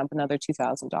have to dump another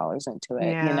 $2,000 into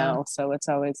it? Yeah. So it's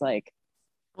always like,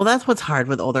 well, that's what's hard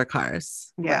with older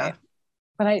cars. Yeah.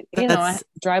 Right. But I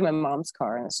drive my mom's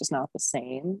car and it's just not the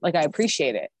same. Like I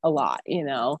appreciate it a lot,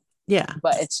 Yeah.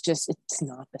 But it's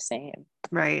not the same.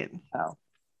 Right. So.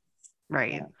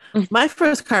 Right. Yeah. My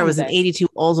first car was an 82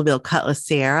 Oldsmobile Cutlass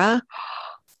Sierra.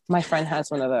 My friend has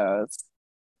one of those.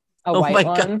 A white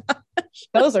one. Gosh.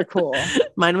 Those are cool.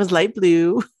 Mine was light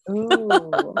blue.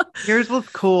 Ooh. Yours was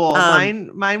cool.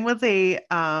 Mine was a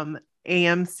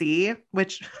AMC,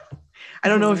 which I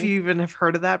don't know if you even have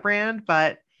heard of that brand,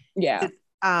 but yeah.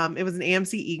 It was an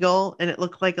AMC Eagle and it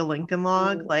looked like a Lincoln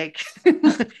Log, like,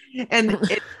 and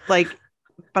it like,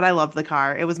 but I loved the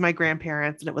car. It was my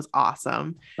grandparents and it was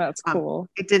awesome. That's cool.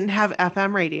 It didn't have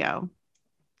FM radio.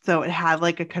 So it had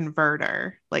like a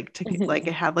converter, like like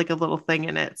it had like a little thing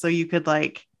in it. So you could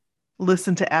like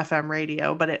listen to FM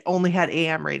radio, but it only had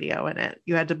AM radio in it.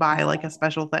 You had to buy like a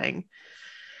special thing.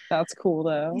 That's cool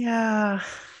though. Yeah.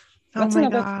 That's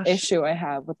another issue I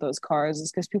have with those cars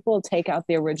is because people will take out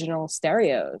the original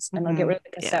stereos and they'll get rid of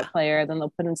the cassette player. Then they'll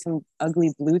put in some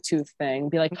ugly Bluetooth thing,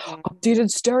 be like,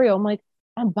 updated stereo. I'm like,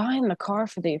 I'm buying the car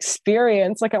for the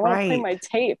experience. Like I want to play my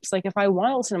tapes. Like if I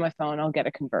want to listen to my phone, I'll get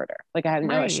a converter. Like I have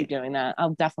no issue doing that.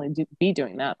 I'll definitely be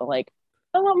doing that. But like,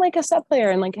 I want my cassette player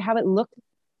and like have it look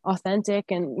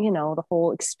authentic and, the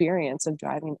whole experience of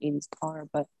driving an 80s car.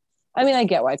 But I mean, I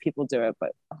get why people do it,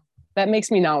 but that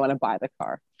makes me not want to buy the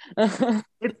car.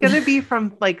 It's gonna be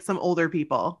from like some older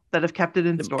people that have kept it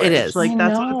in storage. It is. Like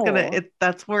that's what it's gonna.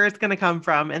 That's where it's gonna come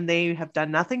from, and they have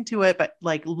done nothing to it but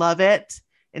like love it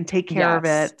and take care of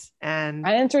it. And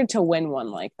I entered to win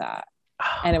one like that,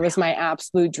 and it was my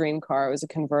absolute dream car. It was a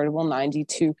convertible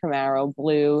 '92 Camaro,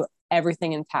 blue,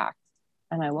 everything intact,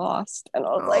 and I lost. And I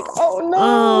was like,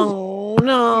 oh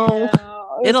no,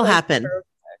 yeah, it'll happen. Perfect.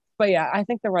 But yeah, I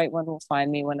think the right one will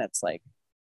find me when it's like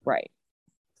right.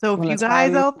 So if you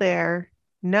guys out there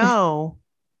know,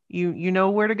 you know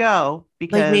where to go,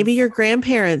 because like maybe your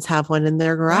grandparents have one in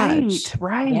their garage.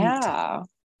 Right. Yeah.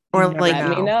 Or like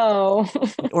let me know.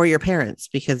 Or your parents,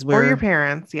 because we're your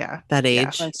parents, that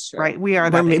age. Yeah, that's true. Right. We are or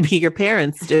that maybe age. Your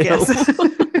parents do. Yes.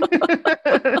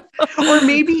 Or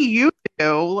maybe you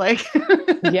do. Like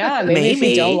yeah, maybe if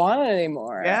you don't want it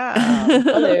anymore. Yeah.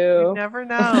 Hello. You never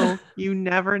know. You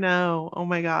never know. Oh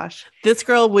my gosh. This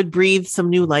girl would breathe some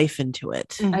new life into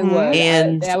it. I would.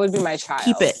 And that would be my child.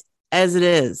 Keep it as it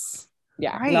is.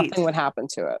 Yeah. Right. Nothing would happen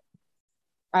to it.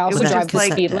 I also drive the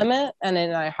speed limit, and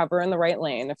then I hover in the right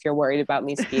lane if you're worried about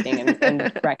me speeding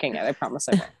and wrecking it. I promise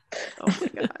I won't. Oh my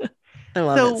God. I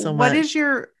love it so much. What is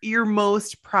your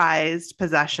most prized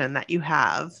possession that you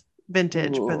have?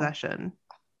 Vintage possession?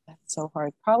 That's so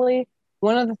hard. Probably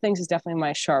one of the things is definitely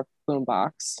my Sharp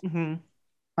boombox.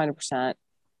 100%.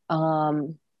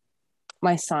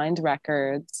 My signed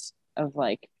records of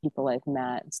like people I've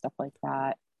met and stuff like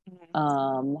that.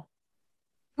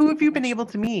 Who have you been able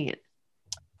to meet?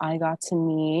 I got to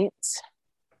meet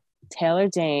Taylor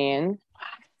Dane.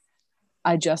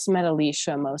 I just met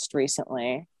Alicia most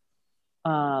recently.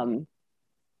 I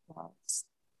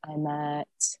met,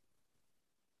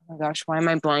 oh my gosh, why am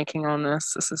I blanking on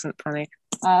this? This isn't funny.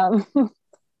 The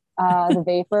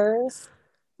Vapors,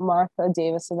 Martha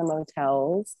Davis of the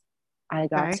Motels. I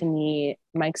got to meet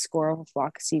Mike Score of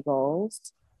Flock of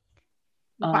Seagulls.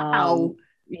 Wow.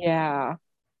 Yeah.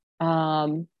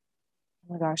 Oh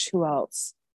my gosh, who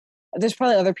else? There's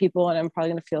probably other people, and I'm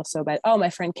probably going to feel so bad. Oh, my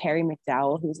friend Carrie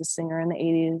McDowell, who was a singer in the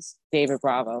 80s. David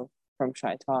Bravo from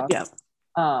Shy Talk. Yeah.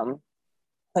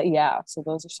 But yeah, so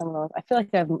those are some of those. I feel like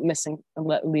I'm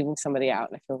leaving somebody out,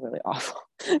 and I feel really awful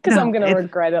because I'm going to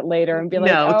regret it later and be like,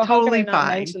 oh, totally how can I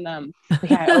not mention them? But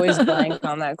yeah, I always blank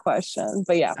on that question.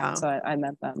 But yeah, so I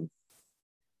met them.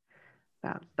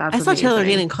 That's I saw Taylor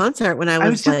Dane in concert when I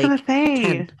was just like gonna say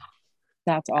 10.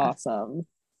 That's awesome.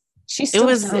 It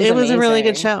was a really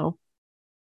good show.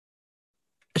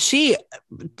 She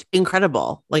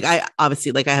incredible. Like I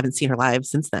obviously I haven't seen her live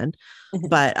since then,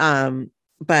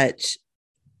 but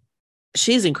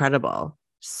she's incredible.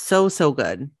 So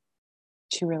good.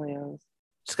 She really is.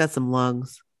 She's got some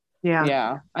lungs.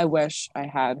 Yeah. I wish I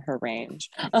had her range.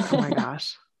 Oh my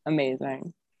gosh.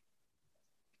 Amazing.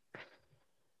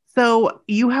 So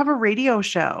you have a radio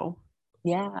show.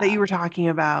 Yeah. That you were talking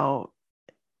about.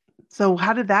 So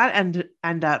how did that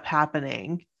end up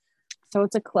happening? So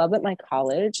it's a club at my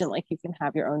college, and you can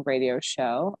have your own radio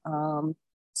show.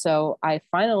 So I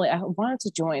wanted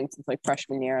to join since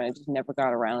freshman year, and I just never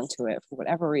got around to it for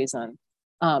whatever reason.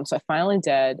 So I finally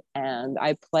did, and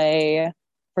I play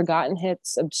forgotten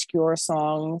hits, obscure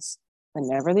songs, but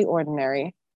never the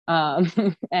ordinary.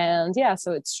 And yeah,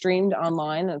 so it's streamed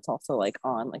online, and it's also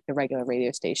on the regular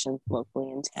radio stations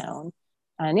locally in town.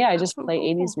 And yeah, I just play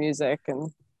 80s music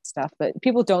and stuff that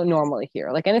people don't normally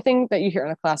hear. Anything that you hear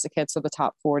in a classic hits or the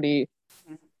top 40,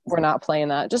 we're not playing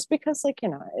that just because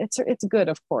it's good,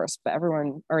 of course, but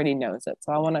everyone already knows it.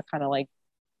 So I want to kind of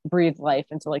breathe life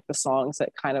into the songs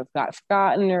that kind of got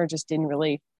forgotten or just didn't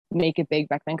really make it big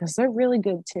back then, because they're really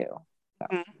good too.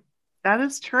 So. That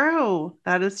is true.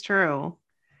 I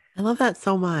love that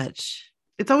so much.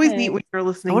 It's always neat when you're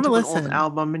listening to an old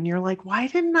album and you're like, why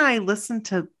didn't I listen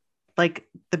to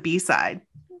the B-side?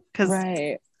 Because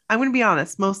I'm going to be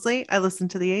honest, mostly I listen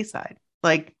to the A-side.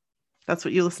 That's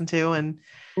what you listen to. And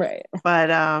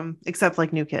but except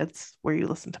New Kids, where you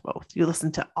listen to both. You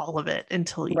listen to all of it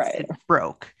until it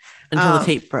broke. Until the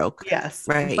tape broke. Yes.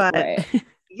 Right. But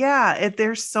yeah,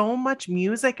 there's so much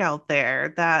music out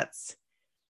there that's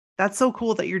so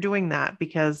cool that you're doing that,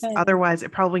 because otherwise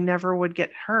it probably never would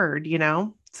get heard,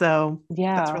 So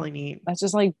yeah, that's really neat. That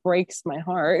just breaks my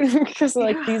heart because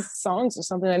these songs are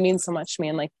something that means so much to me.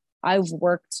 And I've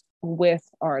worked with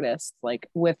artists,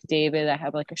 with David. I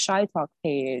have a Shy Talk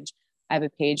page. I have a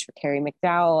page for Carrie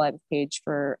McDowell. I have a page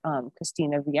for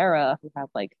Christina Vieira, who have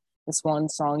this one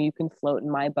song, You Can Float in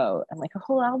My Boat. And her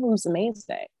whole album's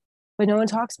amazing, but no one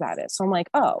talks about it. So I'm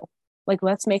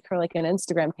let's make her an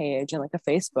Instagram page and a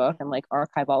Facebook and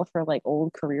archive all of her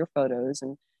old career photos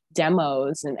and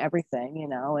demos and everything,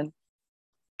 and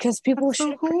because people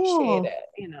should appreciate it,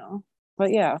 you know.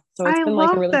 But yeah, so it's been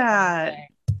like a really fun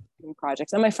thing,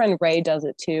 projects. And my friend Ray does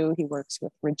it too. He works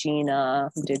with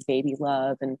Regina, who did Baby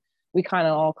Love, and we kind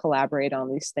of all collaborate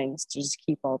on these things to just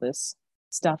keep all this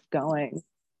stuff going.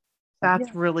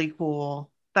 That's really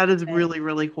cool. That is really,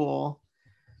 really cool.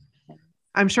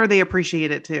 I'm sure they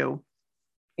appreciate it too.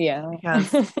 Yeah.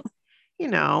 Because, you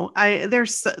know,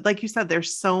 there's, like you said,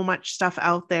 there's so much stuff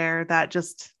out there that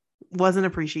just wasn't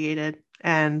appreciated.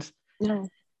 And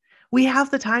we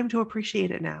have the time to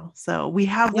appreciate it now. So we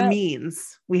have the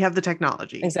means, we have the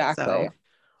technology. Exactly. So.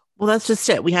 Well, that's just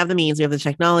it. We have the means, we have the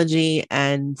technology,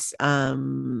 and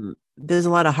there's a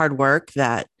lot of hard work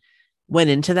that went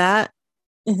into that.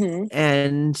 Mm-hmm.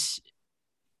 And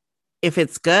if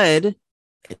it's good,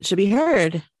 it should be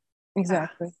heard.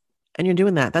 Exactly. And you're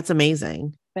doing that. That's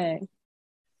amazing. Thanks.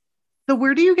 So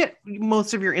where do you get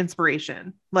most of your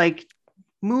inspiration? Like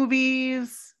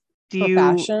movies?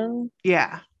 Fashion?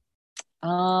 Yeah.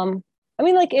 I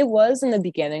mean, like it was in the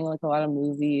beginning, like a lot of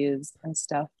movies and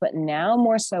stuff, but now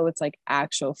more so it's like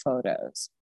actual photos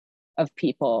of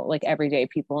people, like everyday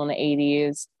people in the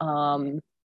 80s,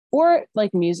 or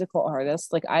like musical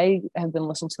artists. Like I have been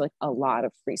listening to like a lot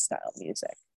of freestyle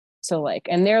music. So like,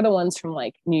 and they're the ones from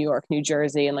like New York, New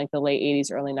Jersey, and like the late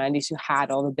 80s, early 90s who had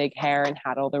all the big hair and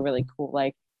had all the really cool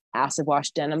like acid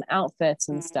wash denim outfits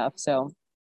and stuff. So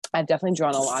I've definitely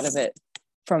drawn a lot of it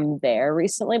from there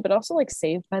recently, but also like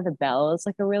Saved by the Bell is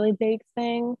like a really big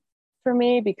thing for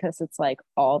me because it's like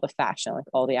all the fashion, like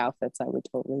all the outfits I would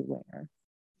totally wear.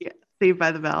 Yeah, Saved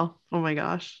by the Bell. Oh my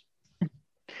gosh.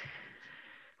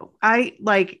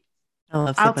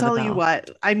 I'll tell you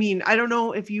what, I mean, I don't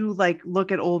know if you like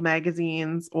look at old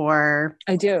magazines or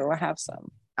I do. I have some.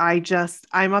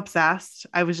 I'm obsessed.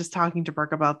 I was just talking to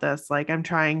Brooke about this. Like I'm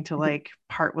trying to like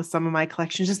part with some of my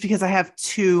collection just because I have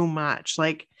too much.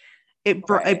 Like it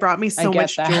brought me so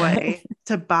much joy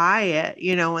to buy it,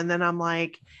 you know, and then I'm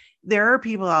like, there are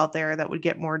people out there that would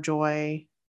get more joy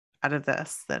out of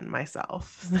this than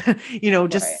myself, you know,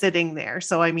 just sitting there.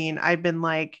 So, I mean, I've been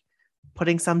like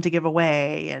putting some to give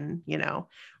away and, you know,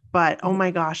 but oh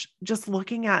my gosh, just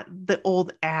looking at the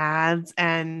old ads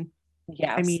and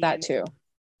I mean, that too.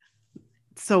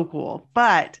 So cool.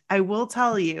 But I will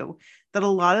tell you that a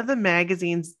lot of the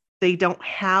magazines, they don't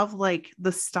have like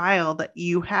the style that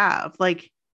you have.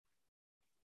 Like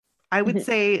I would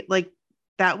say like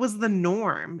that was the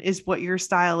norm is what your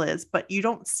style is, but you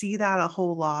don't see that a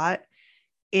whole lot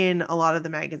in a lot of the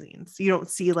magazines. You don't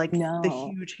see like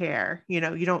the huge hair, you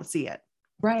know, you don't see it.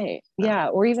 Right. Yeah.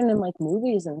 Or even in like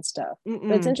movies and stuff.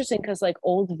 But it's interesting because like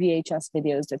old VHS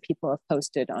videos that people have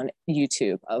posted on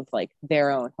YouTube of like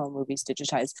their own home movies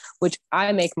digitized, which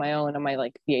I make my own on my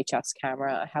like VHS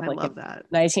camera. I have like a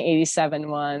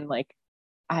 1987 one, like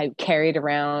I carried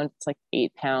around. It's like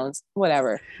 8 pounds,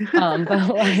 whatever.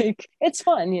 But like it's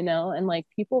fun, you know, and like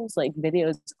people's like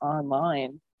videos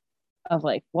online of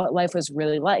like what life was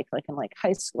really like in like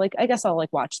high school. Like I guess I'll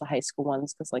like watch the high school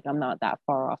ones because like I'm not that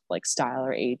far off like style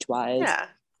or age wise. Yeah.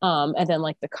 And then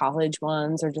like the college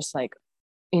ones are just like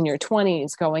in your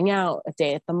 20s going out a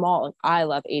day at the mall. Like, I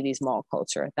love 80s mall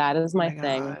culture. That is my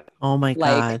thing. Oh my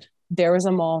God. There was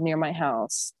a mall near my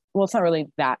house. Well, it's not really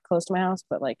that close to my house,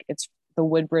 but like it's the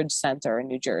Woodbridge Center in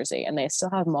New Jersey, and they still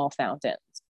have mall fountains.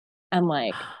 And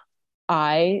like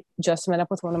I just met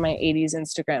up with one of my 80s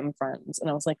Instagram friends and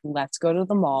I was like, let's go to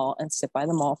the mall and sit by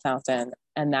the mall fountain.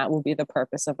 And that will be the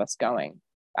purpose of us going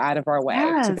out of our way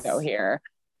to go here.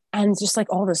 And just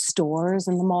like all the stores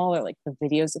in the mall or like the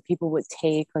videos that people would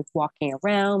take, like walking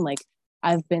around. Like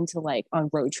I've been to like on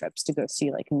road trips to go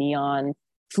see like neon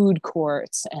food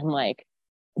courts and like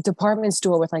department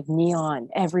store with like neon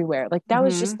everywhere. Like that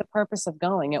was just the purpose of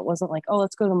going. It wasn't like, oh,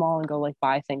 let's go to the mall and go like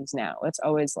buy things now. It's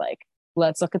always like,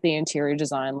 let's look at the interior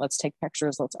design. Let's take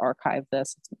pictures. Let's archive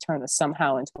this. Let's turn this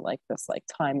somehow into like this like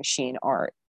time machine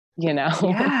art, you know?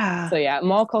 Yeah. So yeah,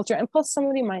 mall culture. And plus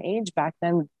somebody my age back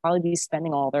then would probably be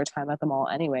spending all their time at the mall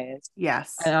anyways.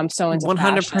 Yes. And I'm so into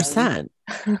 100%.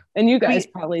 And you guys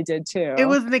probably did too. It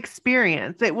was an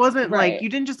experience. It wasn't like you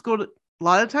didn't just go to, a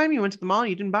lot of the time you went to the mall,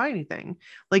 you didn't buy anything.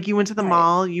 Like you went to the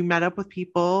mall, you met up with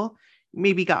people,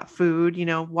 maybe got food, you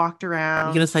know, walked around.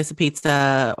 You get a slice of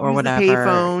pizza or whatever. The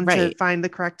payphone to find the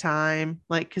correct time,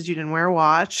 like because you didn't wear a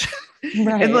watch,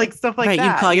 and like stuff like that.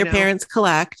 You call your parents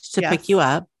collect to pick you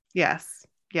up. Yes.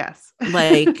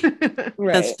 Like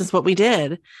that's just what we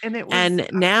did. And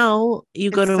now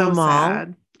you go to a mall.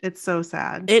 Sad. It's so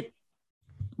sad.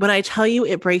 When I tell you,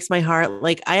 it breaks my heart.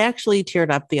 Like I actually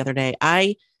teared up the other day.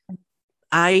 I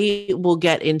will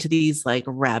get into these like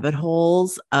rabbit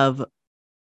holes of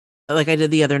like I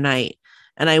did the other night.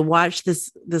 And I watched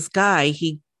this guy,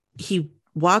 he he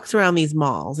walks around these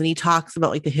malls and he talks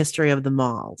about like the history of the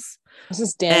malls. This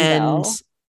is Dan Bell.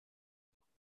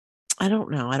 I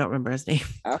don't know. I don't remember his name.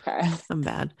 Okay. I'm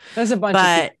bad. There's a bunch of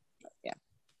people. Yeah.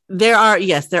 There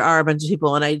are a bunch of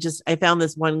people. And I found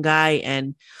this one guy,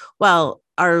 and well,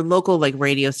 our local like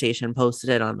radio station posted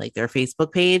it on like their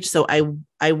Facebook page. So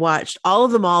I watched all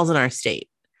of the malls in our state.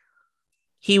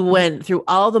 He went through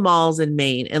all the malls in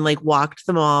Maine and like walked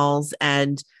the malls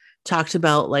and talked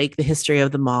about like the history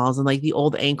of the malls and like the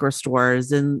old anchor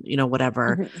stores and, you know,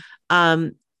 whatever. Mm-hmm.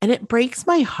 And it breaks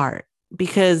my heart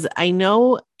because I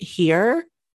know here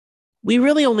we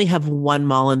really only have one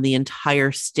mall in the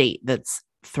entire state that's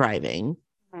thriving.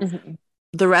 Mm-hmm.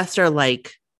 The rest are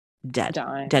like dead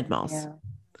malls. Yeah.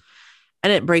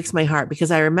 And it breaks my heart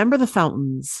because I remember the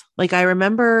fountains. Like I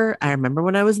remember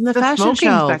when I was in the fashion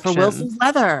show section. For Wilson's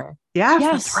Leather. Yes,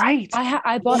 that's right.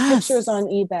 I bought pictures on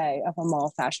eBay of a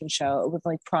mall fashion show with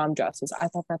like prom dresses. I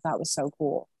thought that was so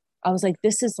cool. I was like,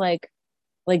 this is like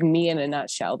me in a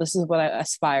nutshell. This is what I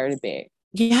aspire to be.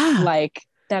 Yeah. Like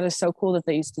that is so cool that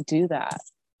they used to do that.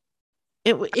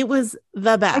 It was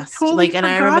the best. And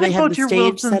I remember they had the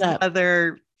stage set up.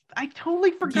 I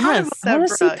totally forgot about that. I want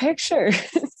to see pictures.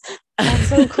 That's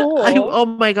so cool. Oh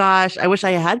my gosh. I wish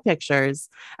I had pictures.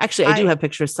 Actually, I do have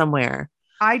pictures somewhere.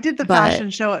 I did the fashion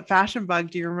show at Fashion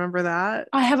Bug. Do you remember that?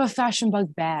 I have a Fashion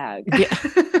Bug bag. Yeah.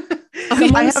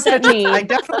 I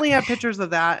definitely have pictures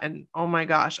of that. And oh my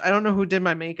gosh, I don't know who did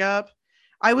my makeup.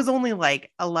 I was only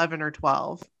like 11 or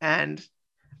 12 and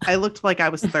I looked like I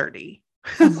was 30.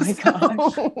 Oh my gosh. I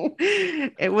love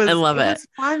it. It was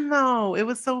fun though. It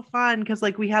was so fun because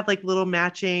like we had like little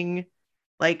matching,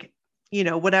 like, you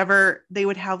know, whatever, they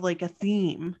would have like a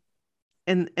theme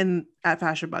and at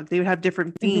Fashion Bug, they would have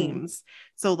different themes. Mm-hmm.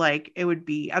 So like it would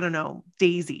be, I don't know,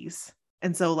 daisies.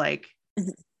 And so like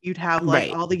you'd have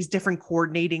like all these different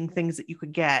coordinating things that you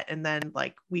could get. And then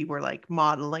like we were like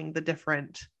modeling the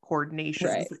different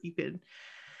coordinations that you could.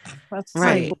 That's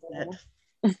right. So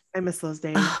cool. I miss those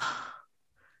days.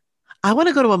 I want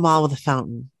to go to a mall with a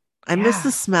fountain. I miss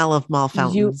the smell of mall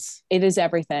fountains. It is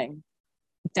everything.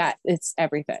 It's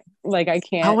everything. Like I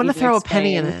can't. I want to throw a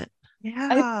penny in it.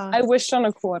 Yeah. I wished on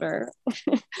a quarter.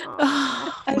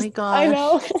 Oh my gosh. I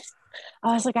know.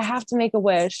 I was like, I have to make a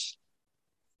wish.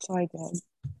 So I did.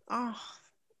 Oh,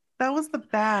 that was the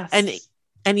best.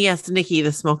 And yes, Nikki,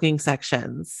 the smoking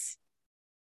sections.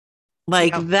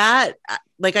 Like that,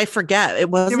 like I forget. It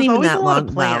wasn't even that long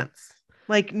ago.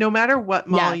 Like no matter what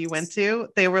mall you went to,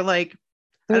 they were like,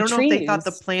 I don't know if they thought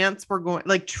the plants were going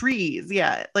like trees.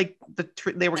 Yeah. Like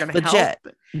they were going to help.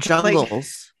 Jungles.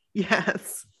 Like,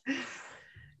 yes.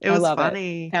 It was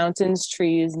funny. Fountains,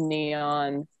 trees,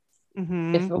 neon.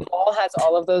 Mm-hmm. If a mall has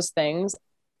all of those things,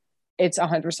 it's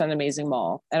 100% amazing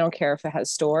mall. I don't care if it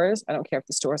has stores. I don't care if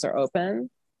the stores are open.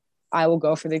 I will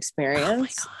go for the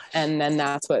experience. Oh and then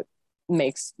that's what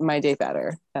makes my day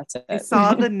better. That's it. I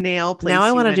saw the nail place. Now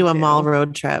I want to do a mall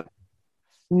road trip.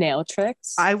 Nail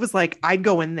tricks. I was like, I'd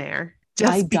go in there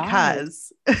just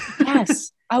because.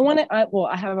 Yes. I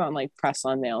have on like press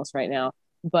on nails right now,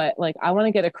 but like I want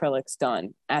to get acrylics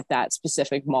done at that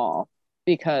specific mall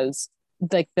because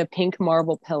like the pink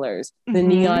marble pillars, the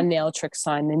neon nail trick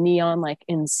sign, the neon like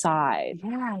inside.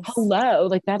 Yes. Hello,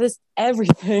 like that is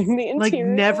everything. The interior, like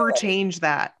never change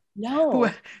that. No,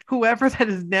 whoever that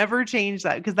has never changed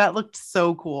that because that looked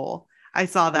so cool. I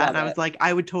saw that and I was like,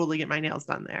 I would totally get my nails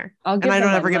done there. And I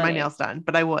don't ever get my nails done,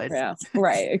 but I would. Yeah,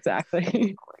 right, exactly. Oh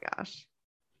my gosh.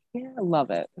 Yeah, I love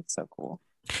it. It's so cool.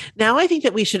 Now I think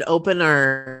that we should open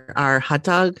our hot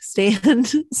dog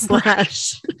stand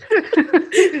slash.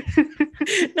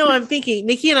 No, I'm thinking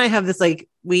Nikki and I have this like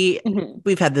we've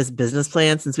had this business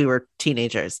plan since we were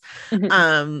teenagers.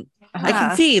 I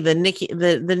can see the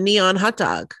neon hot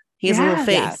dog. He has a little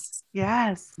face.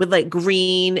 Yes. With like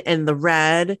green and the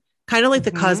red, kind of like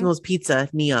the Cosmos Pizza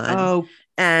neon.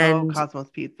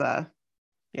 Cosmos Pizza.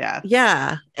 Yeah.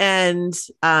 Yeah. And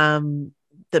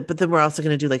but then we're also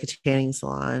going to do like a tanning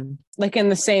salon. Like in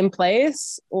the same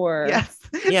place or? Yes.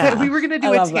 Yeah. We were going to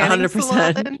do a tanning 100%.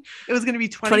 salon. It was going to be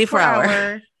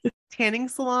 24-hour tanning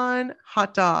salon,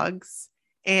 hot dogs,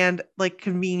 and like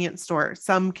some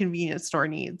convenience store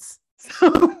needs.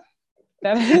 So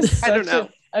that is such an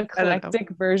eclectic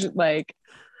version, like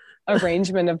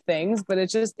arrangement of things, but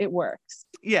it works.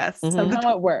 Yes.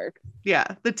 Somehow it worked.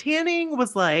 Yeah. The tanning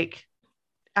was like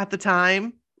at the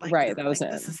time, like, right, that was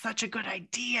like, it. This is such a good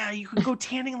idea. You could go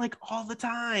tanning like all the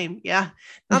time. Yeah,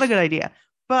 not a good idea,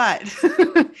 but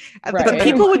but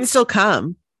people would still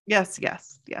come. Yes.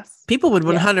 People would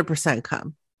 100%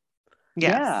 come.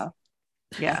 Yes.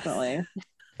 Yeah, definitely.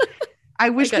 I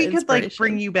wish we could like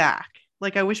bring you back.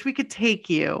 Like, I wish we could take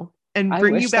you and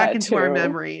bring you back into our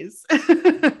memories.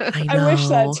 I wish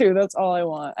that too. That's all I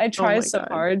want. I try so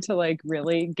hard to like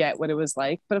really get what it was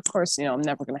like, but of course, you know, I'm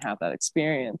never going to have that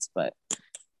experience. But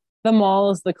the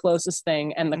mall is the closest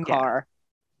thing, and the car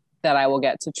that I will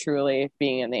get to truly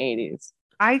being in the 80s.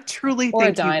 I truly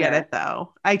think you get it,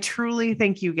 though. I truly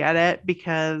think you get it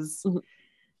because,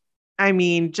 I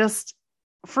mean, just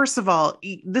first of all,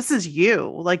 this is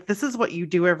you. Like, this is what you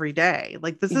do every day.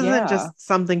 Like, this isn't just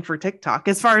something for TikTok,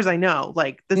 as far as I know.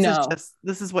 Like, this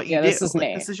is what you do. This is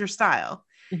me. This is your style.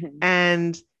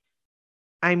 And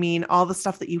I mean, all the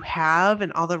stuff that you have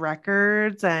and all the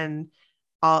records and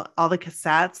all the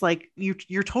cassettes, like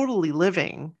you're totally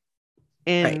living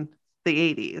in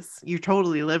the 80s. You're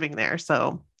totally living there.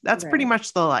 So that's pretty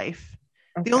much the life.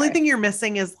 Okay. The only thing you're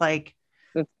missing is like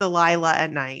Delilah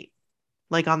at night,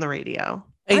 like on the radio.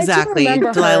 Exactly.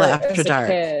 Delilah after dark.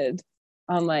 Kid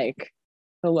on like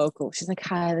the local. She's like,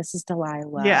 "Hi, this is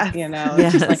Delilah." Yeah. You know,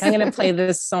 she's like, "I'm gonna play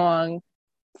this song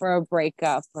for a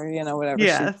breakup," or you know, whatever she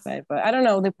said. But I don't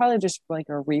know. They probably just like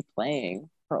are replaying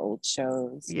for old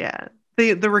shows. Yeah.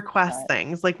 The request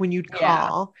things, like when you'd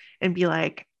call and be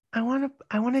like, I want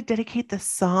to dedicate this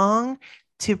song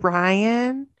to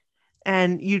Brian,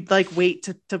 and you'd like wait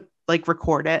to like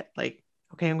record it. Like,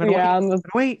 okay, I'm gonna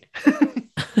wait.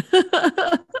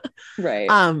 Right.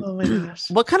 Oh my gosh.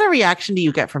 What kind of reaction do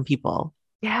you get from people?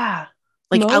 Yeah.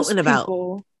 Like most out and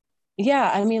about.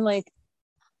 Yeah. I mean, like,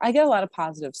 I get a lot of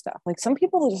positive stuff. Like, some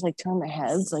people will just like turn their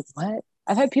heads, like, what?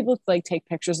 I've had people like take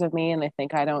pictures of me and they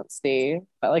think I don't see,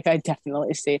 but like, I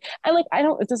definitely see. And like,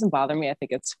 it doesn't bother me. I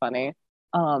think it's funny.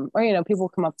 Or, you know, people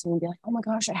come up to me and be like, "Oh my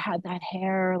gosh, I had that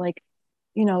hair. Like,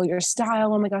 you know, your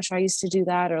style. Oh my gosh, I used to do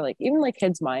that." Or like, even like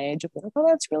kids my age will be like, "Oh,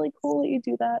 that's really cool that you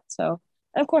do that." So,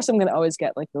 and of course, I'm going to always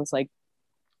get like those like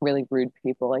really rude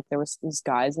people. Like, there was these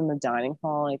guys in the dining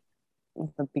hall, like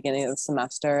at the beginning of the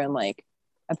semester, and like,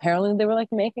 apparently they were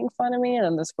like making fun of me. And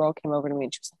then this girl came over to me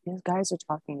and she was like, "These guys are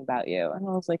talking about you." And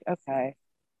I was like, okay,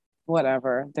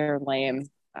 whatever. They're lame.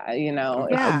 You know,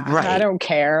 I don't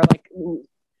care.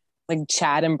 Like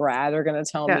Chad and Brad are going to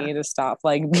tell me to stop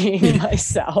like being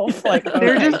myself. Like,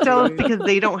 they're just jealous because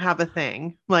they don't have a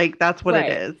thing. Like, that's what it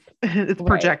is. It's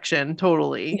projection.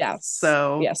 Totally. Yes.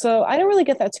 So I don't really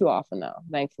get that too often though,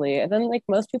 thankfully. And then like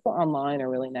most people online are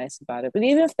really nice about it. But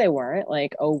even if they weren't,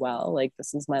 like, oh well, like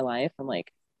this is my life. And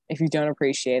like, if you don't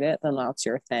appreciate it, then that's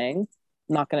your thing.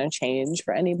 I'm not going to change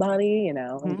for anybody, you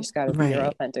know. You just got to be your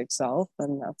authentic self,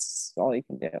 and that's all you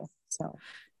can do. So,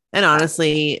 and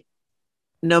honestly,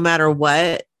 no matter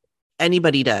what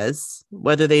anybody does,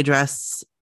 whether they dress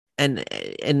and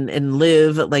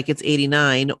live like it's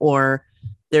 89 or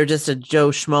they're just a Joe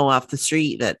Schmo off the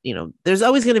street, that, you know, there's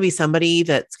always going to be somebody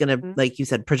that's going to, like you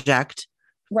said, project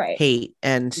hate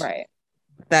and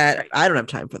that I don't have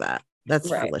time for that. That's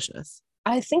foolishness.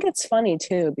 I think it's funny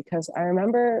too, because I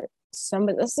remember this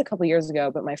is a couple years ago,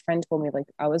 but my friend told me, like,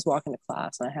 I was walking to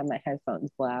class and I had my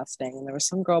headphones blasting and there was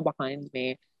some girl behind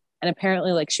me. And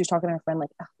apparently, like, she was talking to her friend,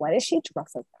 like, why does she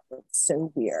dress like that? It's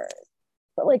so weird.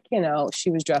 But, like, you know,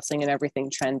 she was dressing in everything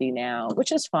trendy now,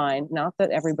 which is fine. Not that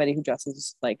everybody who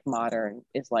dresses, like, modern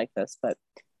is like this. But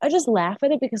I just laugh at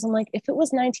it because I'm like, if it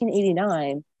was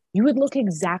 1989, you would look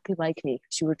exactly like me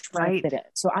because you were trying to fit in.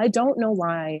 So I don't know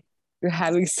why you're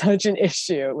having such an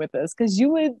issue with this, because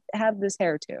you would have this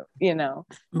hair too, you know?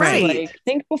 Right. So, like,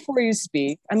 think before you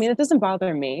speak. I mean, it doesn't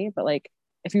bother me, but, like,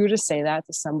 if you were to say that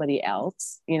to somebody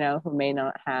else, you know, who may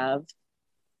not have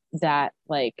that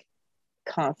like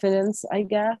confidence, I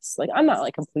guess. Like, I'm not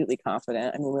like completely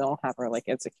confident. I mean, we all have our like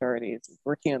insecurities.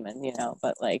 We're human, you know,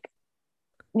 but like,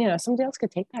 you know, somebody else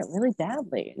could take that really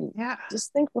badly. And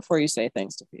just think before you say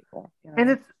things to people. You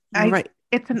know? And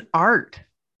it's an art.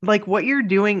 Like, what you're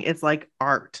doing is like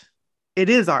art. It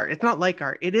is art. It's not like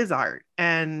art. It is art.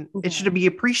 And it should be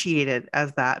appreciated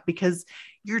as that, because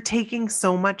you're taking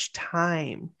so much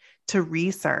time to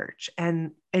research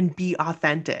and be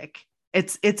authentic.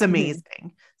 It's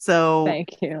amazing. So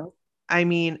thank you. I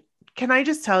mean, can I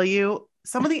just tell you,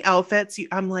 some of the outfits,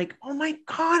 I'm like, oh my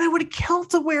God, I would have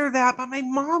killed to wear that, but my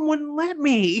mom wouldn't let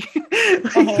me.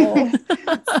 So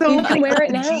you can wear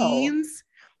it now. Jeans.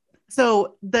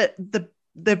 So the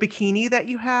bikini that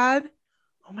you had,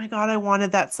 oh my God, I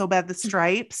wanted that so bad. The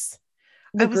stripes.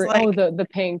 I was like, the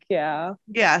pink, yeah.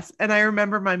 Yes. And I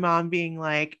remember my mom being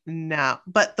like, no.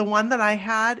 But the one that I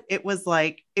had, it was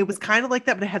kind of like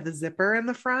that, but it had the zipper in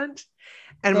the front.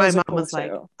 And my mom was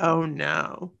like, oh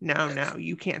no,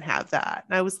 you can't have that.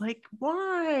 And I was like,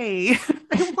 why?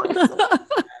 I want so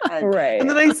bad. Right. And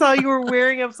then I saw you were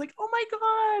wearing it. I was like, oh my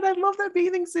God, I love that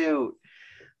bathing suit.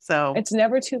 So it's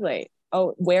never too late.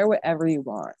 wear whatever you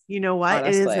want. You know what?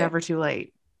 Honestly. It is never too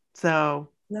late. So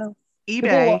no. eBay.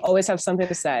 People will always have something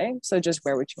to say. So just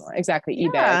wear what you want. Exactly. Yeah.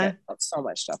 eBay. I get so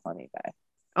much stuff on eBay.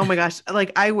 Oh my gosh.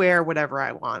 Like I wear whatever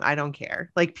I want. I don't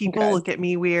care. Like people look at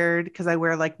me weird because I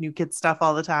wear like New Kids stuff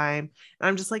all the time. And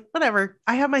I'm just like, whatever.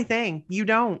 I have my thing. You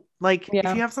don't. Like if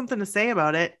you have something to say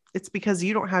about it, it's because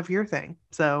you don't have your thing.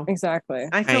 So exactly.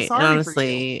 I feel sorry. And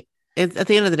honestly, it's at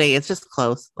the end of the day, it's just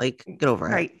clothes. Like get over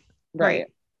it. Right.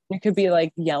 You could be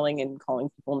like yelling and calling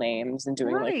people names and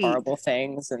doing like horrible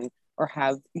things or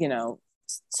have,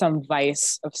 some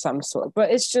vice of some sort.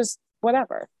 But it's just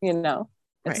whatever,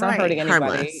 It's not hurting anybody.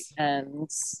 Harmless. And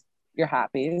you're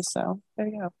happy. So there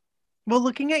you go. Well,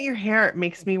 looking at your hair, it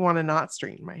makes me want to not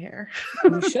straighten my hair.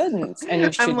 You shouldn't. And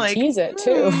you should tease it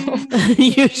too.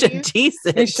 You should tease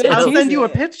it. I'll send you a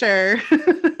picture.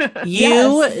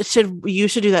 You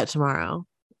should do that tomorrow.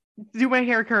 Do my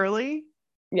hair curly?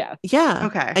 Yeah. Yeah.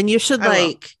 Okay. And you should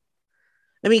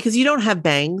because you don't have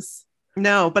bangs.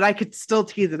 No, but I could still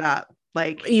tease it up.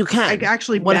 Like you can. I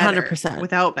actually 100%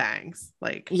 without bangs.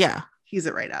 Like tease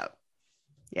it right up.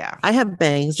 Yeah. I have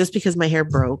bangs just because my hair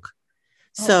broke.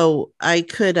 So I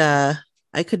could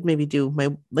maybe do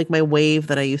my wave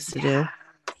that I used to do.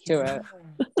 Do it.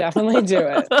 Definitely do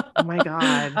it. Oh my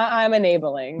God. I'm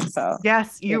enabling. So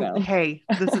yes, hey,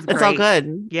 this is great. It's all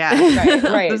good. Yeah.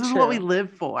 Right. This is what we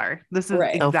live for. This is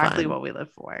exactly what we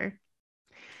live for.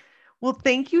 Well,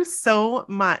 thank you so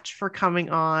much for coming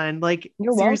on. Like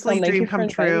you're seriously, welcome. Dream come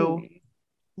true.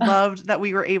 Loved that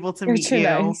we were able to meet you.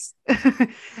 Nice.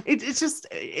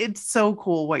 It's so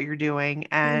cool what you're doing,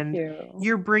 and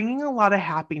you're bringing a lot of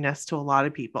happiness to a lot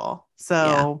of people.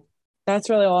 So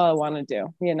that's really all I want to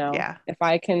do. If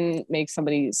I can make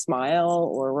somebody smile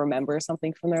or remember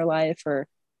something from their life or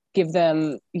give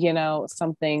them,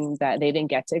 something that they didn't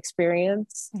get to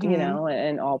experience,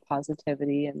 and all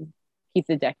positivity and keep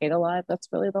the decade alive. That's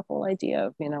really the whole idea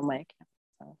of, my account.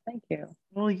 So thank you.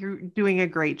 Well, you're doing a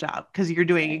great job because you're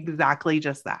doing exactly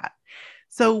just that.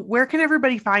 So where can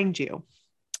everybody find you?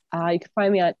 You can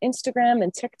find me on Instagram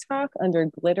and TikTok under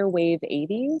Glitter Wave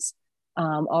 80s.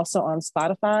 Also on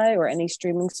Spotify or any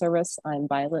streaming service, I'm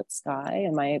Violet Sky.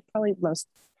 And my probably most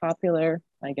popular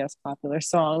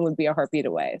song would be A Heartbeat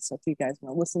Away. So if you guys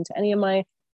want to listen to any of my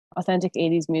authentic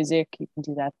 80s music, you can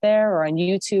do that there, or on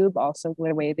YouTube, also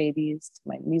Glitter Wave 80s.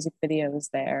 My music videos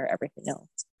there, everything else.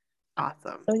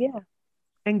 Awesome. So yeah.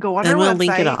 And go on our website. We'll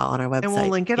link it all on our website. And we'll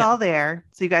link it all there.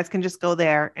 So you guys can just go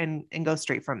there and go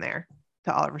straight from there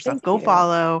to all of her stuff. Go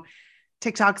follow.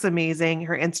 TikTok's amazing.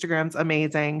 Her Instagram's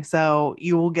amazing. So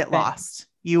you will get lost.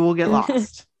 You will get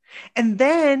lost. And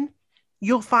then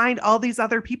you'll find all these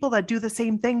other people that do the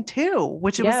same thing too,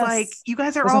 which it was like, you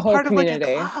guys are all part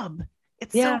community. of like a club.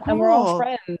 It's so cool. And we're all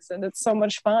friends, and it's so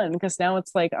much fun because now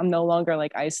it's like I'm no longer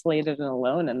like isolated and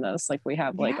alone in this. Like we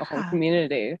have like a whole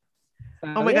community.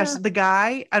 So, oh my gosh, the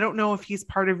guy, I don't know if he's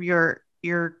part of your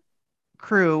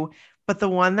crew, but the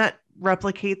one that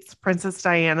replicates Princess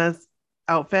Diana's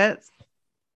outfits,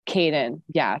 Caden,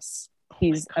 yes,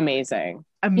 he's amazing.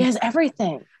 He has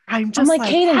everything. I'm like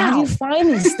Caden, how do you find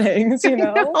these things?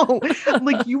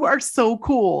 Like you are so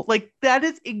cool. Like that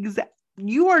is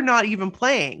you are not even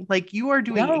playing. Like you are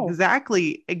doing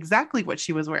exactly what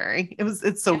she was wearing.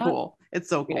 It's so cool. It's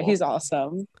so cool. Yeah, he's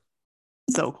awesome.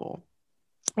 So cool.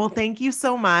 Well, thank you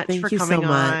so much for coming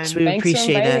on. We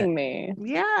appreciate for inviting it.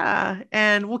 Me. Yeah.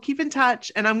 And we'll keep in touch,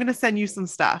 and I'm going to send you some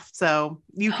stuff. So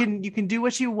you can do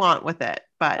what you want with it,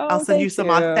 but I'll send you some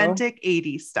authentic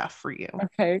 80s stuff for you.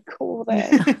 Okay, cool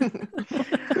then.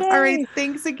 All right.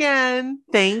 Thanks again.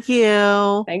 Thank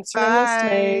you. Thanks for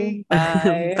listening.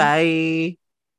 Bye. Bye.